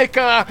àwọn mẹ́rin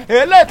kan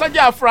eléyìí tó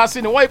jẹ́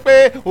afurasí ni wọ́n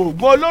pé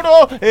oògùn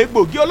olóró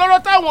egbògi olóró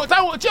táwọn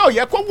tí ò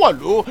yẹ kó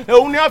wọ̀lú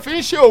òun ni wọ́n fi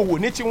ń ṣe òwò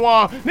ní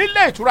tiwọn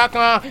nílé ìtura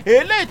kan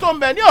eléyìí tó ń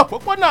bẹ ní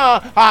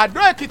òpópónà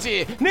Àdó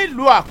Èkìtì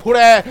nílùú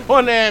Àkúrẹ́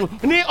ó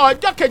ní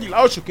ọjọ́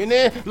 12 oṣù kínní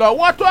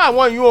lọ́wọ́ tó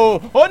àwọn yìí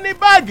ó ní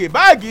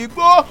báàgì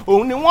igbó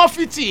òun ni wọ́n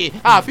fi tì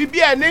àfi bí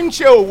ẹni ń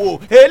ṣe òwò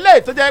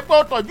eléyìí tó jẹ́ pé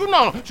ó tọ́jú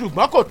náà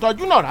ṣùgbọ́n kò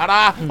tọ́jú náà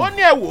rárá ó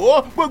ní ẹ wò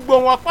ó gbogbo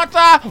wọn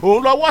pátá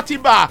òun lọ́wọ́ ti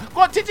bà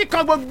kó títí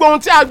kan gbogbo ohun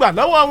tí a gbà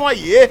lọ́wọ́ wọn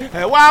yìí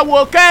ẹ wá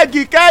wo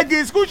kẹ́ẹ̀gì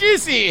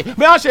skúṣìsì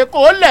bí wọ́n ṣe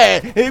kó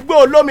lẹ̀ igbó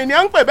olómi ni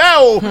à ń pè bẹ́ẹ̀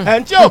o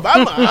ẹni tí ò bá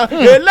mọ̀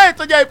eléyìí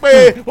tó jẹ́ pé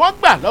wọ́n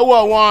gbà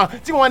lọ́wọ́ wọn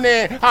tí wọ́n ní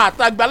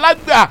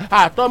àtàgbàlagbà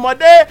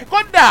àtọmọdé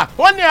kódà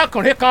wọ́n ní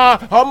ọkùnrin kan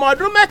ọmọ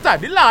ọdún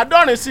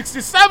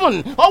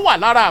 67 ó wà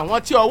lára àwọn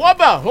tí ọwọ́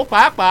bà òun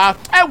pàápàá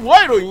ẹ wo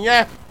ìròyìn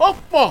yẹn ó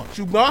pọ̀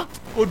ṣùgbọ́n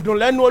kò dùn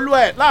lẹ́nu olú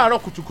ẹ̀ láàárọ̀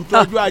kùtùkùtù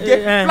ọjọ́ ajé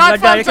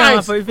platform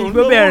times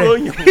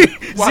olóròyìn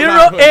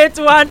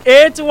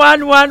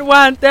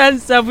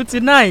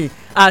 08181111079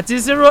 àti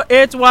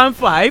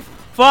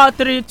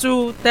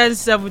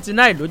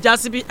 08154321079 ló já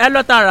síbí ẹ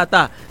lọ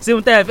tààràtà sí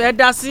ohun tẹ́ ẹ fẹ́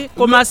dá sí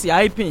kó má sí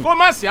hyping. kó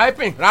má sí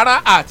hyping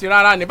rárá àti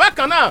rárá ní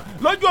bákan náà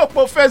lójú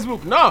òpó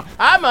Facebook náà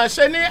a máa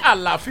ṣe ní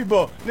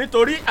àlàfíbọ̀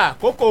nítorí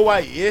àkókò wa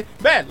yìí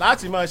bẹ́ẹ̀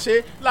láti máa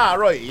ṣe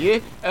láàárọ̀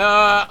yìí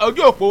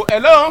ojú òpó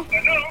hello.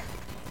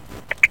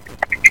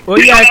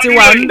 oyè àti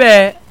wà ń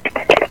bẹ̀.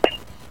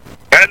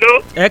 hello.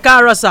 ẹ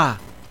káàárọ̀ sà.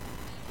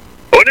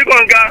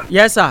 oníkànga.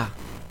 yes sir.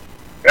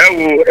 ẹ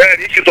wò ẹ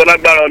rí ṣètò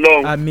lágbára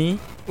Ọlọ́run. àmín.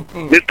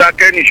 Mr.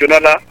 Kenny Ṣọlá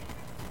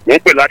mo ń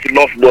pè láti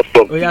love bus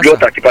stop ìjọ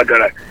tàkìpá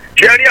garage.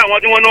 ṣé ẹ rí àwọn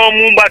tí wọ́n náà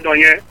mú Ìbàdàn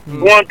yẹn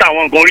wọ́n ń ta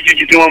àwọn nǹkan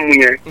oríṣiríṣi tí wọ́n mú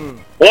yẹn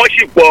wọ́n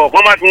sì pọ̀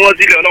wọ́n máa fi wọ́n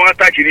sílẹ̀ ọlọ́wọ́n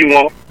àtàkìrí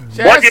wọn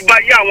wọ́n ti bá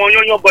yé àwọn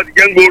yányán bọ́ọ̀dì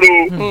jẹ́ ń gbòòrò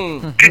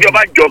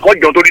tíjọba jọ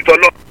torí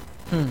tọ́lọ́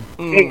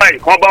nígbà yìí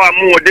kán bá wa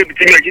mú wọn débi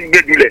tí mi ẹ̀ ti gbé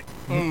dulẹ̀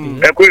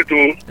ẹ kó ètò.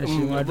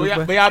 bóyá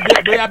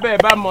bẹ́ẹ̀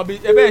bá mọ bí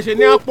ẹ bẹ́ẹ̀ ṣe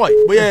ní ọ̀pọ̀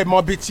bóyá ẹ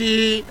mọ bí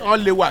tí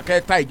wọ́n lè wà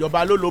kẹta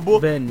ìjọba lólobó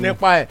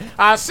nípa ẹ̀.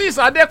 Azeez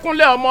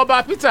Adékúnlé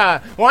ọmọọba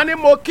Peter wọ́n ní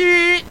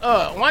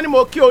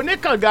mo kí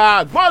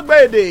oníkànga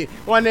gbọ́ngbèdè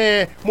wọ́n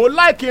ní mo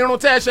láìkí irun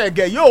tẹ́ ẹ ṣe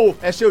ẹ̀gẹ̀ yóò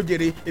ẹ ṣe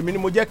òjèrè èmi ni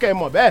mo jẹ́ kẹ́ ẹ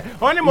mọ̀ bẹ́ẹ̀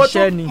wọ́n ní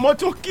mo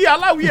tún kí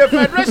aláwìyé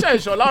Federation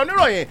ìṣọ̀lá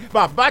oníròyìn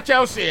bàbá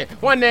Chelsea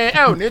wọ́n ní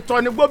ẹ ò ní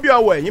tọ́ni gbó bí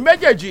ọwọ́ ẹ̀yìn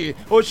méjèèjì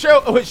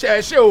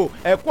ẹ ṣe o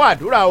ẹ kú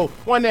àdúrà o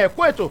wọ́n ní ẹ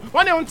kú ètò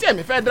wọ́n ní ohun tí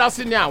èmi fẹ́ dá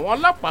sí ni àwọn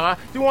ọlọ́pàá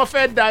tí wọ́n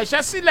fẹ́ da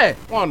iṣẹ́ sílẹ̀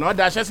wọn náà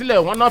da iṣẹ́ sílẹ̀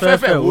wọn náà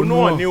fẹ́ wọnú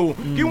wọn ni o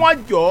kí wọ́n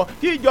jọ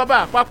kí ìjọba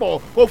àpapọ̀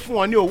kó fún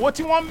wọn ní owó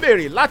tí wọ́n ń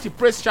béèrè láti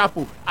Praise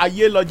Chapel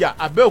Ayélọ́jà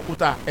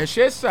Abẹ́òkúta ẹ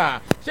ṣé sà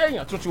ṣé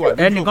èèyàn tún ti wà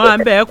lójú. ẹnìkan à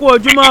ń bẹ̀ ẹ kú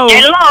ojúmọ́ o.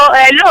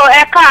 hello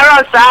ẹ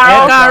káàárọ̀ sá o. ẹ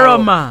káàárọ̀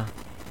mà.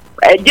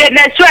 ẹ̀jẹ̀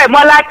nẹ́sọ̀ ẹ̀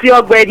mọ́ láti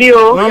ọgbẹ̀ni o.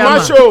 mama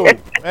show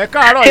ẹ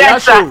káàárọ̀ ìyá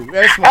show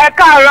ẹ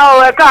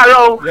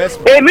káàárọ̀ o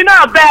èmi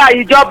náà bẹ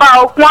ìjọba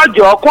okun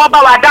ọjọ́ kí wọ́n bá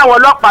wa dá àwọn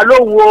ọlọ́pàá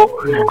lóhùn o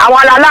àwọn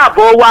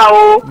aláàbò wa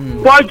o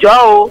kí wọ́n jọ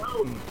o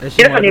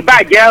ìrẹsì ní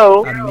bàjẹ́ o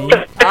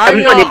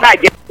ìrẹsì ní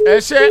bàjẹ́. ẹ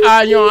ṣe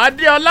àyàn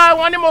Adéọlá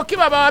wọn ní mo kí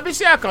bàbá wa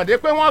Bísí Àkàndé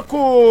pé wọ́n kú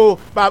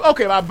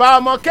bàbá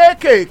ọmọ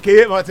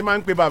kéékèèké wọ́n ti máa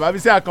ń pe bàbá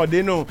Bísí Àkàndé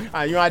nù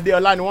àyàn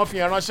Adéọlá ni wọ́n fi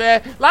ránṣẹ́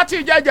láti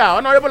Ìjẹ̀jà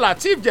Honourable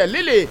Lateef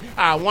Jelili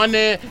àwọn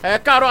ni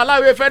ẹ̀ka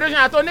aláwẹ̀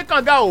Federation àti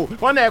oníkànga o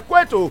wọ́n ní ẹ̀kú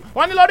ètò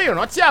wọ́n ní lórí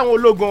ìrántí àwọn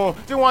ológun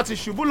tí wọ́n ti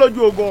ṣubú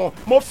lójú ogun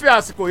mo fi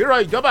àsìkò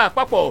ìrọ̀ ìjọba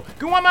àpapọ̀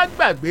kí wọ́n má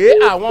gbàgbé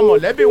àwọn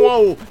mọ̀lẹ́bí wọn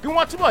o kí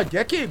wọ́n túbọ̀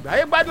jẹ́ kí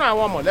ìgbáyé gbádùn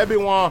àwọn mọ̀lẹ́bí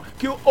wọn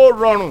kí ó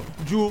rọrùn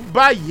ju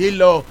báyìí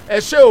lọ ẹ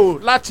ṣé o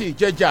láti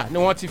Ìjẹ̀jà ni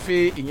wọ́n ti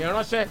fi ìyẹn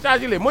ránṣẹ́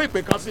ṣáàjì lè mú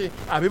ìpè kan sí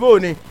àbí bò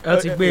ni. ẹ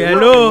ti gbé ẹ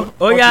ló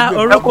ó yá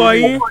orúkọ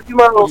yín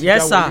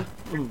yes sir.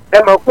 ẹ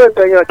mọ̀ pé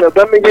ìtọ́yìn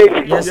ọ̀jọ̀gbọ́n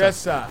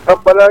méjèèjì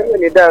ọpọlọ yóò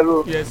ní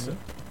dàrú.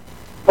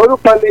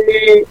 orúkọ mi ní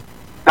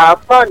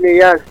àáfàá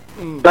nìyàn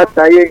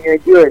látàyè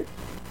yanjú ẹ̀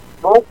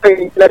wọ́n ń pè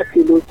ní láti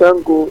ìlú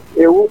Ṣàngó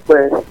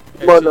Ewúpẹ́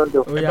gbọ́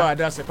London. ẹ bá wa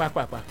dá sí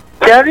pápápá.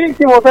 ṣẹ́rí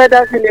tí mo fẹ́ dá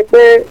sí ni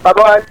pé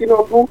bàbá wa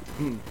Tinubu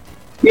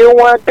kí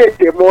wọ́n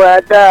tètè múra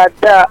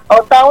dáadáa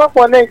ọ̀tá wọn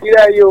pọ̀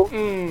Nàìjíríà yìí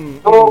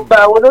o mo gba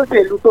àwọn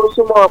olóṣèlú tó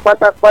súnmọ́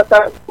pátápátá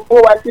ó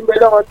wá sí mi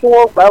lọ́wọ́ tí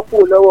wọ́n gbà kú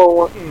lọ́wọ́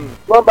wọn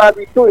wọ́n bá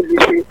bi tó ìlú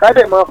ṣe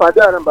kádẹ̀ máa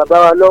fàdúrà ran bàbá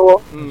wa lọ́wọ́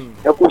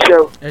ẹ kú iṣẹ́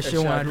o. ẹ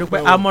ṣeun àdúpẹ́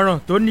àmọ̀ràn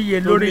tó níye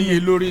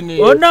lórí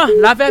ni ó náà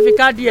la fẹ́ fi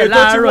káàdì ẹ̀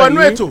láàárọ̀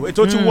yìí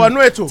ètò ti wọnú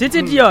ètò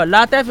títí di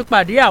ọ̀la tẹ́ fi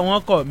pàdé àwọn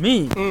ọkọ̀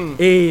míì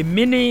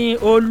èmi ní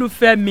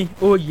Olúfẹ́mi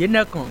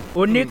Oyènẹ́kan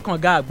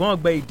oníkànga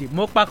àgbọ̀ngbẹ ìdè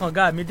mo pa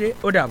kànga mi dé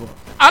ó dàbọ̀.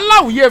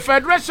 Aláwìyé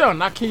Federation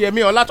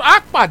Akínyẹmí Ọlátọ́ á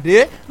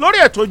pàdé lórí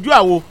ètò ojú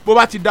àwo bó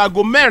bá ti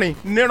dago 4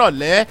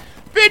 nírọ̀lẹ́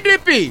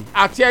PDP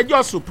àti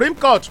ẹjọ́ Supreme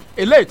Court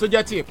eléyìí tó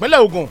jẹ́ ti ìpínlẹ̀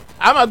Ògùn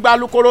a máa gba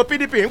alukoro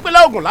PDP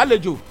ìpínlẹ̀ Ògùn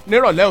lálejò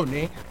nírọ̀lẹ́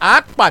òní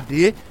á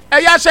pàdé ẹ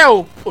yáṣẹ́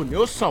o òní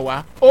ó sàn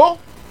wá ó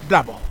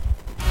dàbọ̀.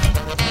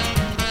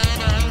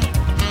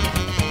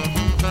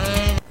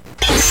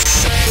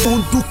 ó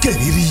ń dún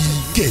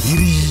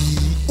kẹ̀rìírí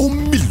ó ń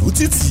mìlú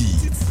títì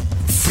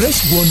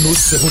Fresh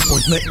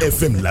 107.9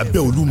 FM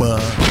lábẹ́ Olúmọ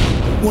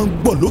wọ́n ń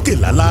gbọ́ lókè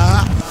lálá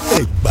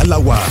Ẹ̀gbá la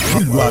wà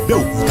nílùú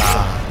Abẹ́òkúta.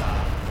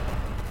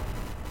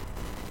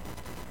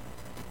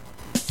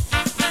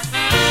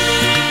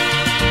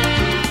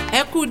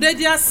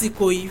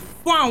 àsìkò yìí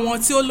fún àwọn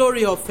tí ó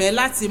lórí ọ̀fẹ́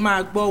láti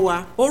máa gbọ́ wa.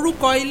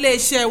 Orúkọ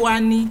iléeṣẹ́ wa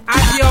ní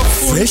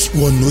Abiokun. Fresh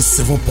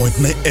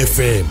 107.9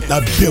 FM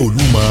lábẹ́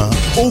Olúmọ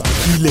ó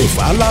kilẹ̀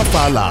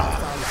fàlàfàlà.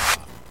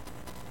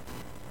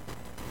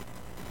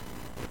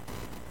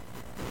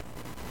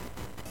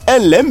 ẹ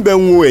ǹlẹ́ ń bẹ̀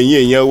wo ẹ̀yin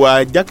èèyàn wa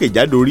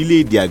jákèjádò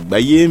orílẹ̀-èdè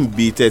àgbáyé ń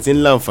bi tẹ́tí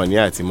ńláǹfààní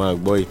àti máa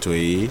gbọ́ ètò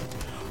yìí.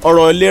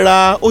 ọ̀rọ̀ ìlera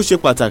ó ṣe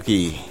pàtàkì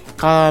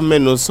ká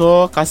mẹ́nu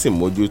sọ ká sì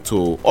mójútó.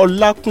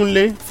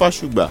 Ọlákúnlé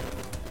Fásùgbà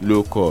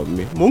lórúkọ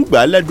mi. mo ń gbà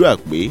á lẹ́dùá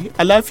pé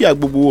àlàáfíà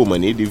gbogbo wò mọ̀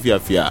ní di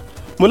fíafíà.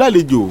 mo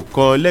lálejò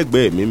kan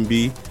lẹ́gbẹ̀ẹ́ mi ń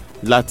bí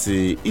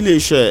láti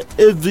iléeṣẹ́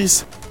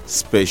Avis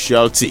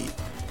Speciality.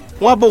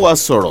 wọ́n á bọ̀ wá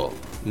sọ̀rọ̀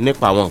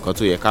nípa àwọn nǹkan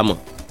tó yẹ ká mọ̀.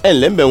 ẹ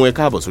ǹlẹ́ ń bẹ̀ wọn ẹ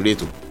káàbọ̀ sórí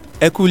ètò.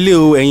 ẹ kú lé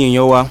o ẹ̀yin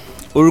èèyàn wa,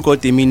 orúkọ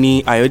tèmi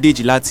ni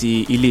Ayọ̀dèjì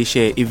láti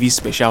iléeṣẹ́ Avis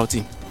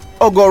Speciality.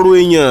 ọ̀gọ̀rọ̀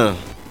èèyàn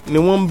ni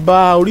wọ́n ń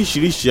bá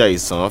oríṣiríṣi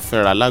àìsàn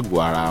fínra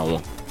lágọ̀ọ́ ara wọn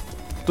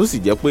tó sì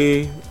jẹ́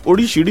pé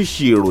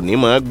oríṣiríṣi èrò ní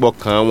máa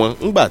gbọ́kàn wọn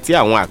ńgbà tí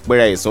àwọn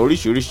àpẹẹrẹ àìsàn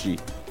oríṣiríṣi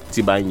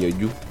ti bá ń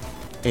yanjú.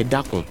 ẹ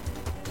dákun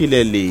kí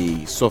lẹ lè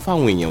sọ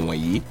fáwọn èèyàn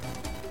wọ̀nyí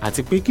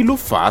àti pé kí ló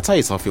fà á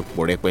táìsàn fi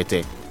pọ̀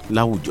rẹpẹtẹ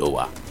láwùjọ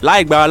wa.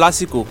 láì gbára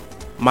lásìkò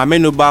màá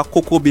mẹ́nuba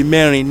kókó bíi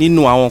 4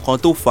 nínú àwọn nǹkan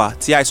tó fà á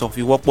tí àìsàn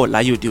fi wọ́pọ̀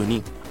láyé òde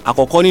òní.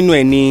 àkọ́kọ́ nínú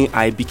ẹ̀ ni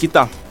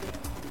àìbìkítà.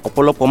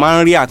 ọ̀pọ̀lọpọ̀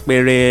máa ń rí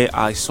àpẹẹrẹ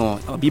àìsàn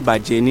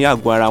bíbàjẹ́ ní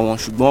àgọ́ ara wọn,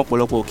 ṣùgbọ́n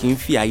ọ̀pọ̀lọpọ̀ kì í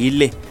fi àyè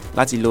lẹ̀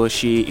láti lọ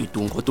ṣe ètò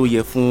nǹkan tó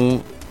yẹ fún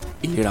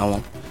ìlera wọn.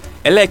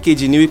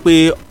 ẹlẹ́ẹ̀kejì ni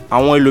wípé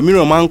àwọn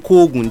ẹlòmíràn máa ń kó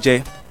oògùn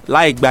jẹ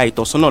láì gba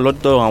ìtọ́sọ́nà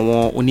lọ́dọ̀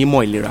àwọn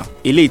onímọ̀ ìlera,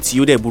 eléyìí tí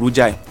ó dẹ̀ burú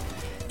jáì.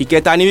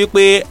 ìkẹta ni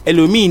wípé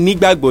ẹlòmíì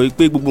nígbàgbọ́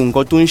pé gbogbo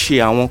nǹkan tó ń ṣe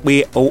àwọn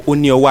pé ó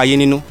ní ọwọ́ ayé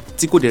nínú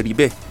tí kò dẹ̀ rí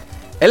bẹ́ẹ̀.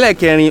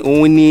 ẹlẹ́ẹ̀kẹrin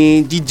òun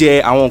ni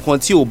jíjẹ àwọn nǹkan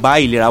tí ò bá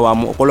ìlera wa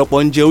mu.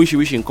 ọ̀pọ̀lọpọ̀ ń jẹ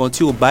oríṣiríṣi nǹkan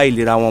tí ò bá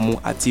ìlera wọn mu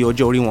àti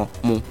ọjọ́ orí wọn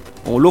mu.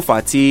 òun ló fà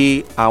á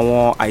tí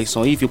àwọn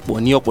àìsàn yìí fi pọ̀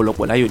ní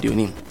ọ̀pọ̀lọpọ̀ láyé òde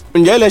òní.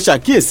 ǹjẹ́ lẹ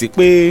ṣàkíyèsí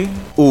pé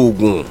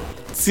oògùn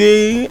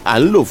tí à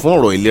ń lò fún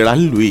ọ̀rọ̀ ìlera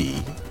ń lò yìí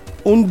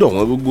ó ń dọ̀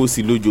wọ́n gbogbo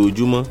sí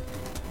lójoojúmọ́?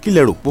 kí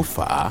lẹ rò pó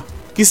fà á?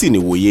 kí sì ní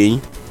wòye yín?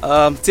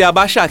 tí a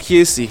bá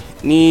ṣàkíyèsí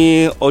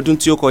ní ọdún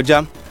tí ó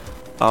kọjá,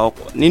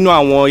 nínú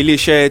àwọn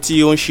iléeṣẹ́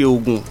tí ó ń ṣe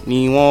oògùn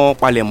ni wọ́n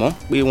palẹ̀ mọ́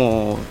pé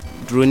wọ́n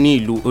dúró ní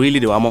ìlú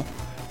orílẹ̀-èdè wa mọ́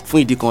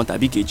fún ìdí kan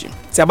tàbí kejì.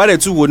 tí a bá dẹ̀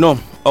tún wò náà,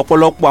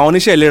 ọ̀pọ̀lọpọ̀ àwọn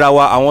oníṣẹ́ ìlera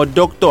wa, àwọn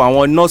dókítà,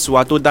 àwọn nọ́ọ̀sì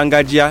wa tó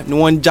dángájíá ni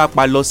wọ́n ń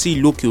jápa lọ sí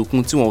ìlú òkè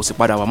òkun tí wọ́n ò sì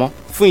padà wá mọ́.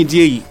 fún ìdí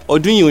èyí,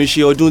 ọdún yìí ò ń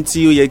ṣe ọdún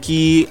tí ó yẹ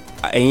kí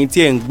ẹ̀yin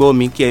tí ẹ̀ ń gbọ́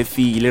mi kí ẹ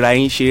fi ìlera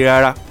yín ṣe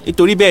rárá.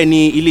 nítorí bẹ́ẹ̀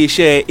ni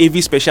iléeṣẹ́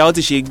Avis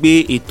Speciality ṣe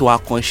gbé ètò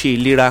àkànṣe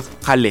ìlera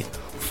kalẹ̀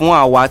fún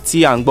àwa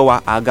tí à ń gbọ́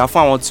wa, àga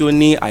fún àwọn tí ó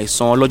ní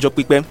àìsàn ọlọ́jọ́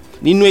pípẹ́.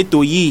 nínú ètò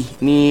yìí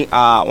ni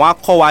wọ́n á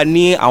kọ́ wa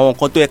ní àwọn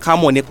nǹkan tó yẹ ká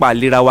mọ̀ nípa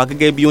ìlera wa,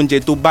 gẹ́gẹ́ bí oúnjẹ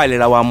tó bá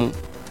ìlera wa mu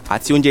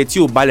àti oúnjẹ tí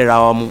ò bá ìlera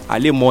wa mu. a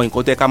lè mọ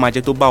nǹkan tó yẹ ká máa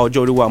jẹ tó bá ọjọ́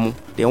orí wa mu.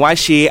 dẹ̀ wọ́n á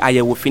ṣe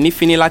àyẹ̀wò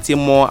fínífíní láti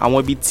mọ àwọn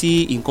ibi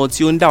tí nǹkan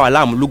tí ó ń dà wá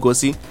láàmú lúgọ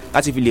sí,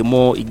 láti fi lè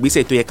mọ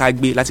ìgbésẹ̀ tó yẹ ká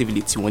gbé láti fi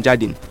lè tì wọ́n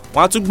jáde.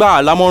 wọ́n á tún gbà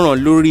á lámọ̀ràn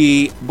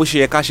lórí bó ṣe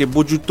yẹ ká ṣe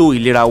bójútó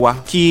ìlera wa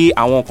kí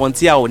àwọn nǹkan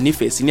tí a ò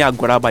nífẹ̀ẹ́ sí ní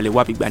àgọ́ ara balẹ̀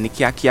wá gbígbà ní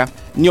kíákíá.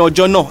 ní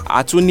ọjọ́ náà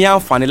a tún ní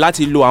àǹfààní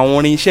láti lo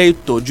àwọn irinṣẹ́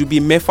ìtọ́jú bíi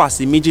 6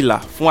 sí 12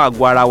 fún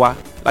àgọ́ ara wa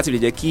láti lè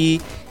jẹ́ kí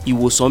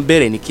ìwòsàn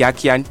bẹ̀rẹ̀ ní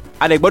kíákíá.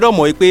 a dẹ̀ gbọ́dọ̀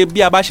mọ̀ wípé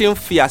bí a bá ṣe ń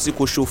fi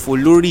àsìkò ṣòfò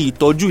lórí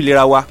ìtọ́jú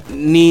ìlera wa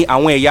ni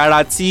àwọn ẹ̀yà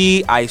ara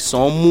tí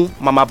àìsàn mú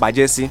máa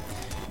bàjẹ́ sí.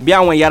 bí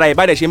àwọn ẹ̀yà ara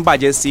ìbàdàn ṣe ń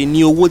bàjẹ́ sí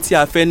ni owó tí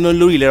a fẹ́ ná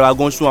lórí ìlera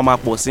gan sún máa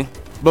pọ̀ sí.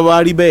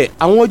 bàbá rí bẹ́ẹ̀,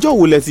 àwọn ọjọ́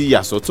wo lẹ ti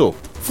yà sọ́tọ̀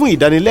fún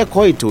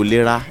ìdánilẹ́kọ̀ọ́ ètò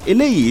ìlera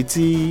eléyìí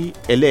tí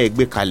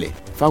ẹlẹ́ẹ̀gbé kalẹ̀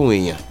fáwọn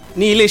èèyàn?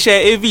 ní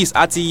iléeṣẹ́ Avis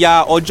a ti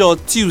ya ọjọ́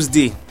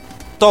Tuesday,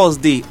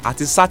 Thursday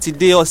àti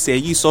Saturday ọ̀sẹ̀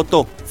yìí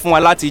sọ́tọ̀ fún wa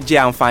láti jẹ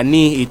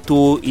àǹfààní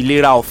ètò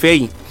ìlera ọ̀fẹ́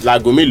yìí.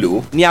 láago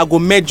mélòó? ní aago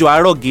 7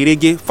 àárọ̀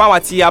gẹ́rẹ́gẹ́. fáwọn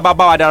tí a bá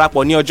wa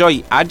darapọ̀ ní ọjọ́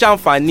yìí, a jẹ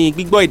àǹfààní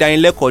gbígbọ́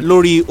ìdánilẹ́kọ̀ọ́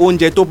lórí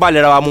oúnjẹ tó bá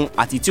ìlera wa mu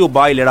àti tí ò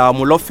bá ìlera wa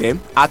mu lọ́fẹ̀ẹ́.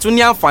 a tún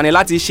ní àǹfààní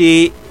láti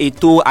ṣe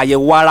ètò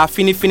àyẹ̀wò ara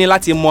fínífíní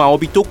láti mọ àwọn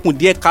ibi tó kù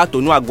díẹ̀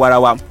káàtó ní àgọ́ ara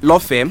wa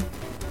lọ́fẹ̀ẹ́.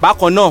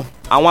 bákan náà,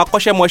 àwọn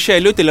akọ́ṣẹ́mọṣẹ́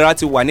elétò ìlera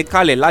ti wà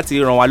níkàlẹ̀ láti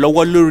ràn wá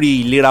lọ́wọ́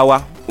lórí ìlera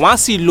wa. wọ́n á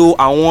sì lo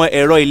àwọn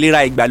ẹ̀rọ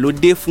ìlera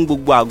ìgbàlódé fún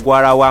gbogbo àgọ́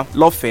ara wa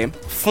lọ́fẹ̀ẹ́.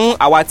 fún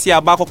àwa tí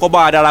a bá kọ́kọ́ bá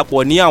wa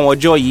darapọ̀ ní àwọn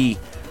ọjọ́ yìí,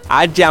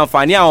 a jẹ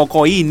àǹfààní àwọn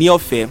kan yìí ní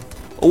ọ̀fẹ́.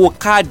 owó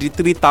káàdì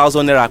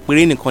 3,000 naira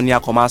péré nìkan ni a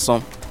kàn máa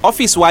san.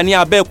 ọ́fíìsì wa ní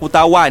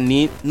Abẹ́òkúta wà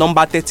ní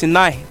nọ́mbà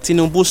 39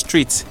 Tinubu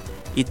Street,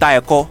 Ìta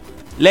Ẹ̀kọ́,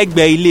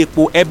 lẹ́gbẹ̀ẹ́ ilé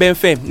epo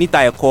Ebenfem níta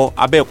Ẹ̀kọ́,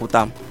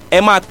 Abẹ́òkúta.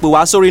 ẹ máa pè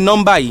wá sórí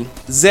nọ́mbà yìí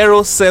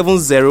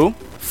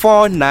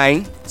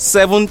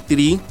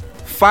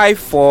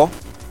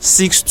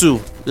 07049735462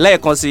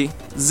 lẹ́ẹ̀kan sí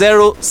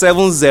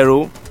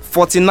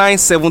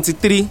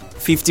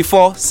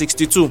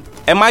 07049735462.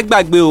 ẹ má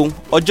gbàgbé o,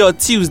 ọjọ́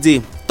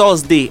Tuesday,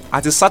 Thursday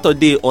àti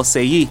Saturday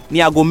ọ̀sẹ̀ yìí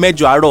ní aago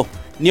 7 àárọ̀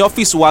ní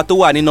ọ́fíìsì wa tó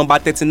wà ní nọ́mbà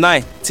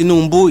 39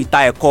 Tinubu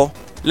Ìta Ẹ̀kọ́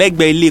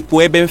lẹ́gbẹ̀ẹ́ ilé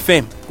epo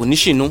Ebenfem kò ní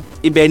ṣìnú.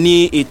 ibẹ̀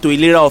ni ètò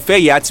ìlera ọ̀fẹ́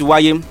yìí á ti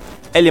wáyé.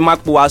 ẹ lè máa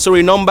pè wá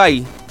sórí nọ́mbà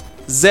yìí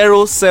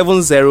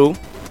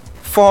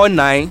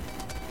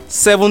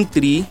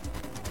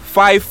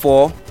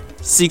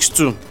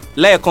 07049735462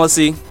 lẹ́ẹ̀kan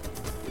sí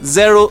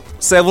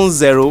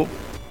 070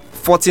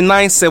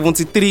 49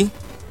 73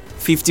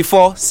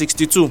 54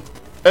 62.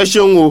 ẹ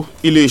ṣeun o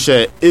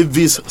iléeṣẹ́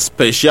Avis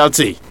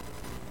Speciality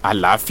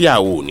àlàáfíà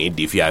ò ní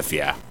di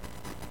fíafíà.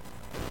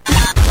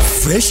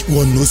 Fresh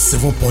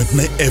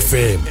 107.9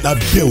 FM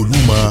lábẹ́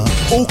Olúmọ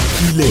ó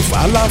kilẹ̀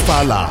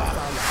fàlàfàlà.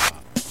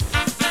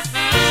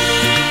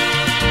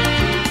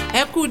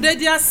 ẹ kú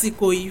dédé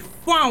àsìkò yìí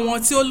fún àwọn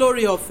tí ó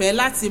lórí ọ̀fẹ́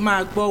láti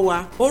máa gbọ́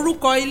wa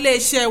orúkọ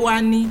iléeṣẹ́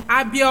wa ní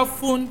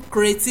Abiofun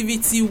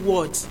Creativity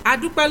World a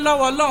dúpẹ́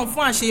lọ́wọ́ Ọlọ́run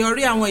fún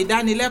àṣeyọrí àwọn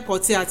ìdánilẹ́kọ̀ọ́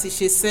tí a ti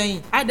ṣe sẹ́yìn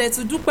a dẹ̀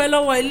tún dúpẹ́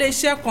lọ́wọ́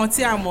iléeṣẹ́ kan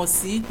tí a mọ̀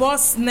sí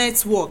Boss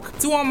Network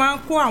tí wọ́n máa ń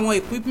kó àwọn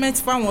equipment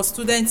fáwọn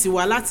student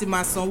wa láti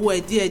máa sanwó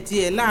ẹ̀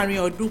díẹ̀díẹ̀ láàrin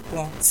ọdún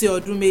kan sí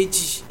ọdún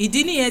méjì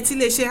ìdí nìyẹn tí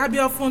iléeṣẹ́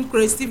Abiofun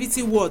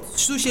Creativity World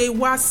tún ṣe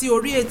wá sí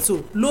orí ètò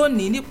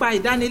lónìí nípa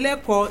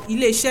ìdánilẹ́kọ̀ọ́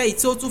iléeṣẹ́ yìí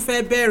tí ó tún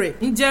fẹ́ bẹ̀rẹ̀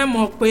ǹjẹ́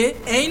mọ̀ pé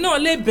ẹ̀yin náà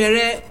lè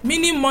bẹ̀rẹ̀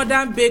mini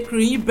modern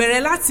bakery yín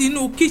bẹ̀rẹ̀ láti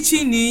inú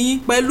kíchìnì yín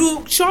pẹ̀lú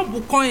ṣọ́ọ̀bù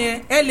kan yẹn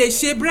ẹ lè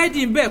ṣe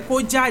búrẹ́dì bẹ́ẹ̀ kó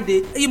jáde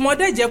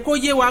ìmọ̀dẹ́jẹ́ kó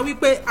yé wa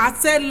wípé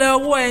àtẹ́lẹ̀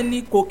ọwọ́ ẹni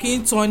kò kí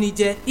ń tanni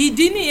jẹ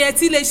ìdí nìyẹn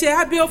tí iléeṣẹ́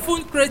Abiofun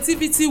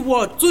Creativity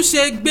World tún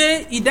ṣe gbé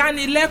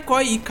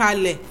ìdánilẹ́kọ̀ọ́ yìí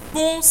kalẹ̀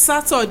fún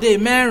Saturday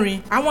mẹ́rin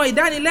àwọn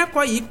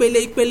ìdánilẹ́kọ̀ọ́ yìí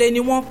ìpele ni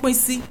wọ́n pín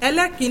sí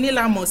ẹlẹ́kìnní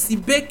la mọ̀ sí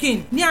baking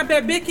ní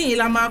abẹ́ baking yìí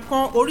la máa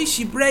kọ́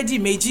oríṣi búrẹ́dì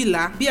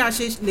 12 bí a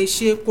ṣe lè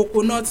ṣe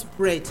coconut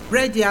bread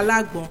búrẹ́dì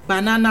alágbọ̀n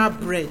banana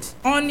bread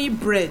honey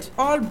bread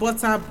all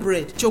butter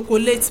bread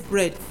chocolate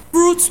bread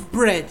fruit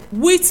bread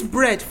wheat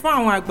bread fún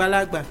àwọn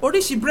àgbàlagbà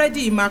oríṣi búrẹ́dì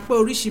yìí máa pé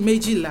oríṣi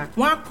 12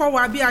 wọ́n á kọ́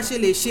wa bí a ṣe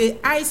lè ṣe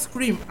ice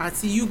cream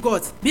àti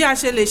yogurt bí a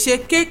ṣe lè ṣe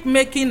cake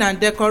making and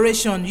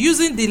decoration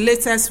using the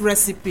latest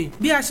recipe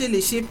bí a ṣe lè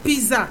ṣe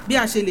pizza bí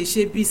a ṣe lè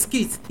ṣe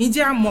biscuit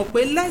ǹjẹ́ a mọ̀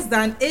pé less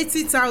than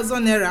 80,000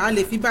 naira a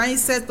lè fi bá yín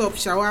set up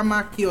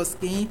shawarma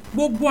kiosk yín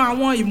gbogbo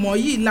àwọn ìmọ̀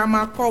yìí la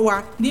máa kọ́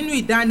wa nínú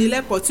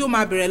ìdánilẹ́kọ̀ọ́ tí ó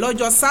máa bẹ̀rẹ̀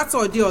lọ́jọ́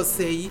Saturday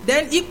ọ̀sẹ̀ yìí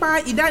then ipa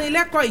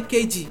ìdánilẹ́kọ̀ọ́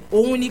ìkejì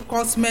òun ni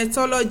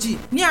cosmetology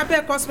ní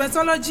abẹ́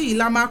cosmetology yìí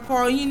la máa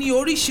kọ́ yín ní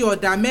oríṣi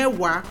ọ̀dà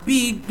 10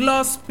 bíi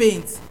gloss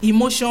paint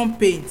emotion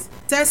paint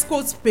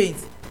texcoat paint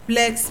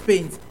flex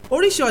paint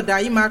oríṣi ọ̀dà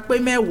yìí máa pé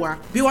 10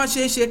 bí wọ́n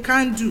ṣe ń ṣe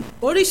candle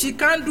oríṣi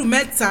candle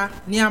 3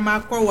 ni a máa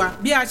kọ́ wa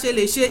bí a ṣe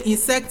lè ṣe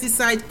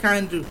insecticide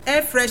candle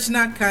air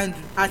freshener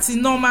candle àti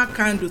normal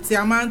candle tí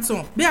a máa ń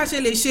tàn bí a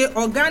ṣe lè ṣe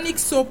organic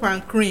soap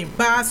and cream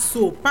bar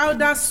soap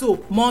powder soap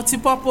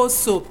multipurpose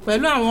soap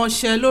pẹ̀lú àwọn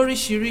ọṣẹ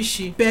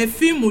lóríṣiríṣi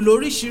perfume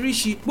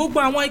lóríṣiríṣi gbogbo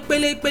àwọn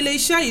ìpele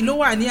iṣẹ́ yìí ló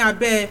wà ní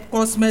abẹ́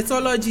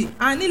cosmetology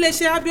àní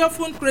iléeṣẹ́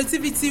Abiofun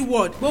Creativity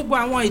World gbogbo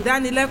àwọn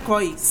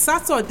ìdánilẹ́kọ̀ọ́ yìí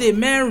Saturday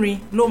 4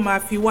 ló máa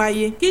fi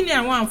wáyé kí ni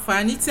àwọn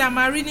àǹfààní tí a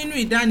máa rí nínú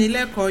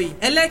ìdánilẹ́kọ̀ọ́ yìí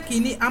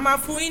ẹlẹ́kìíní a máa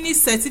fún yín ní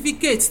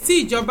certificate tí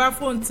ìjọba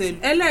fòǹtẹ̀lù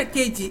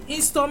ẹlẹ́kejì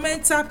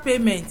instrumental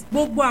payment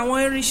gbogbo àwọn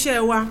irinṣẹ́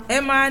wa ẹ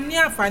máa ní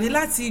àǹfààní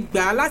láti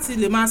gbà á láti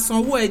lè máa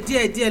sanwó ẹ̀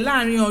díẹ̀díẹ̀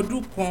láàrin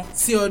ọdún kan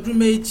sí ọdún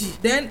méjì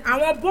then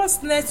àwọn Boss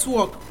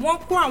Network wọ́n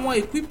kó àwọn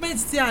equipment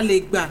tí a lè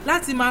gbà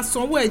láti máa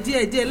sanwó ẹ̀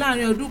díẹ̀díẹ̀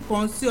láàrin ọdún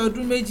kan sí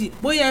ọdún méjì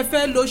bóyá ẹ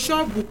fẹ́ lo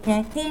ṣọ́ọ̀bù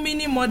kan fún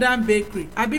mini modern bakery àbí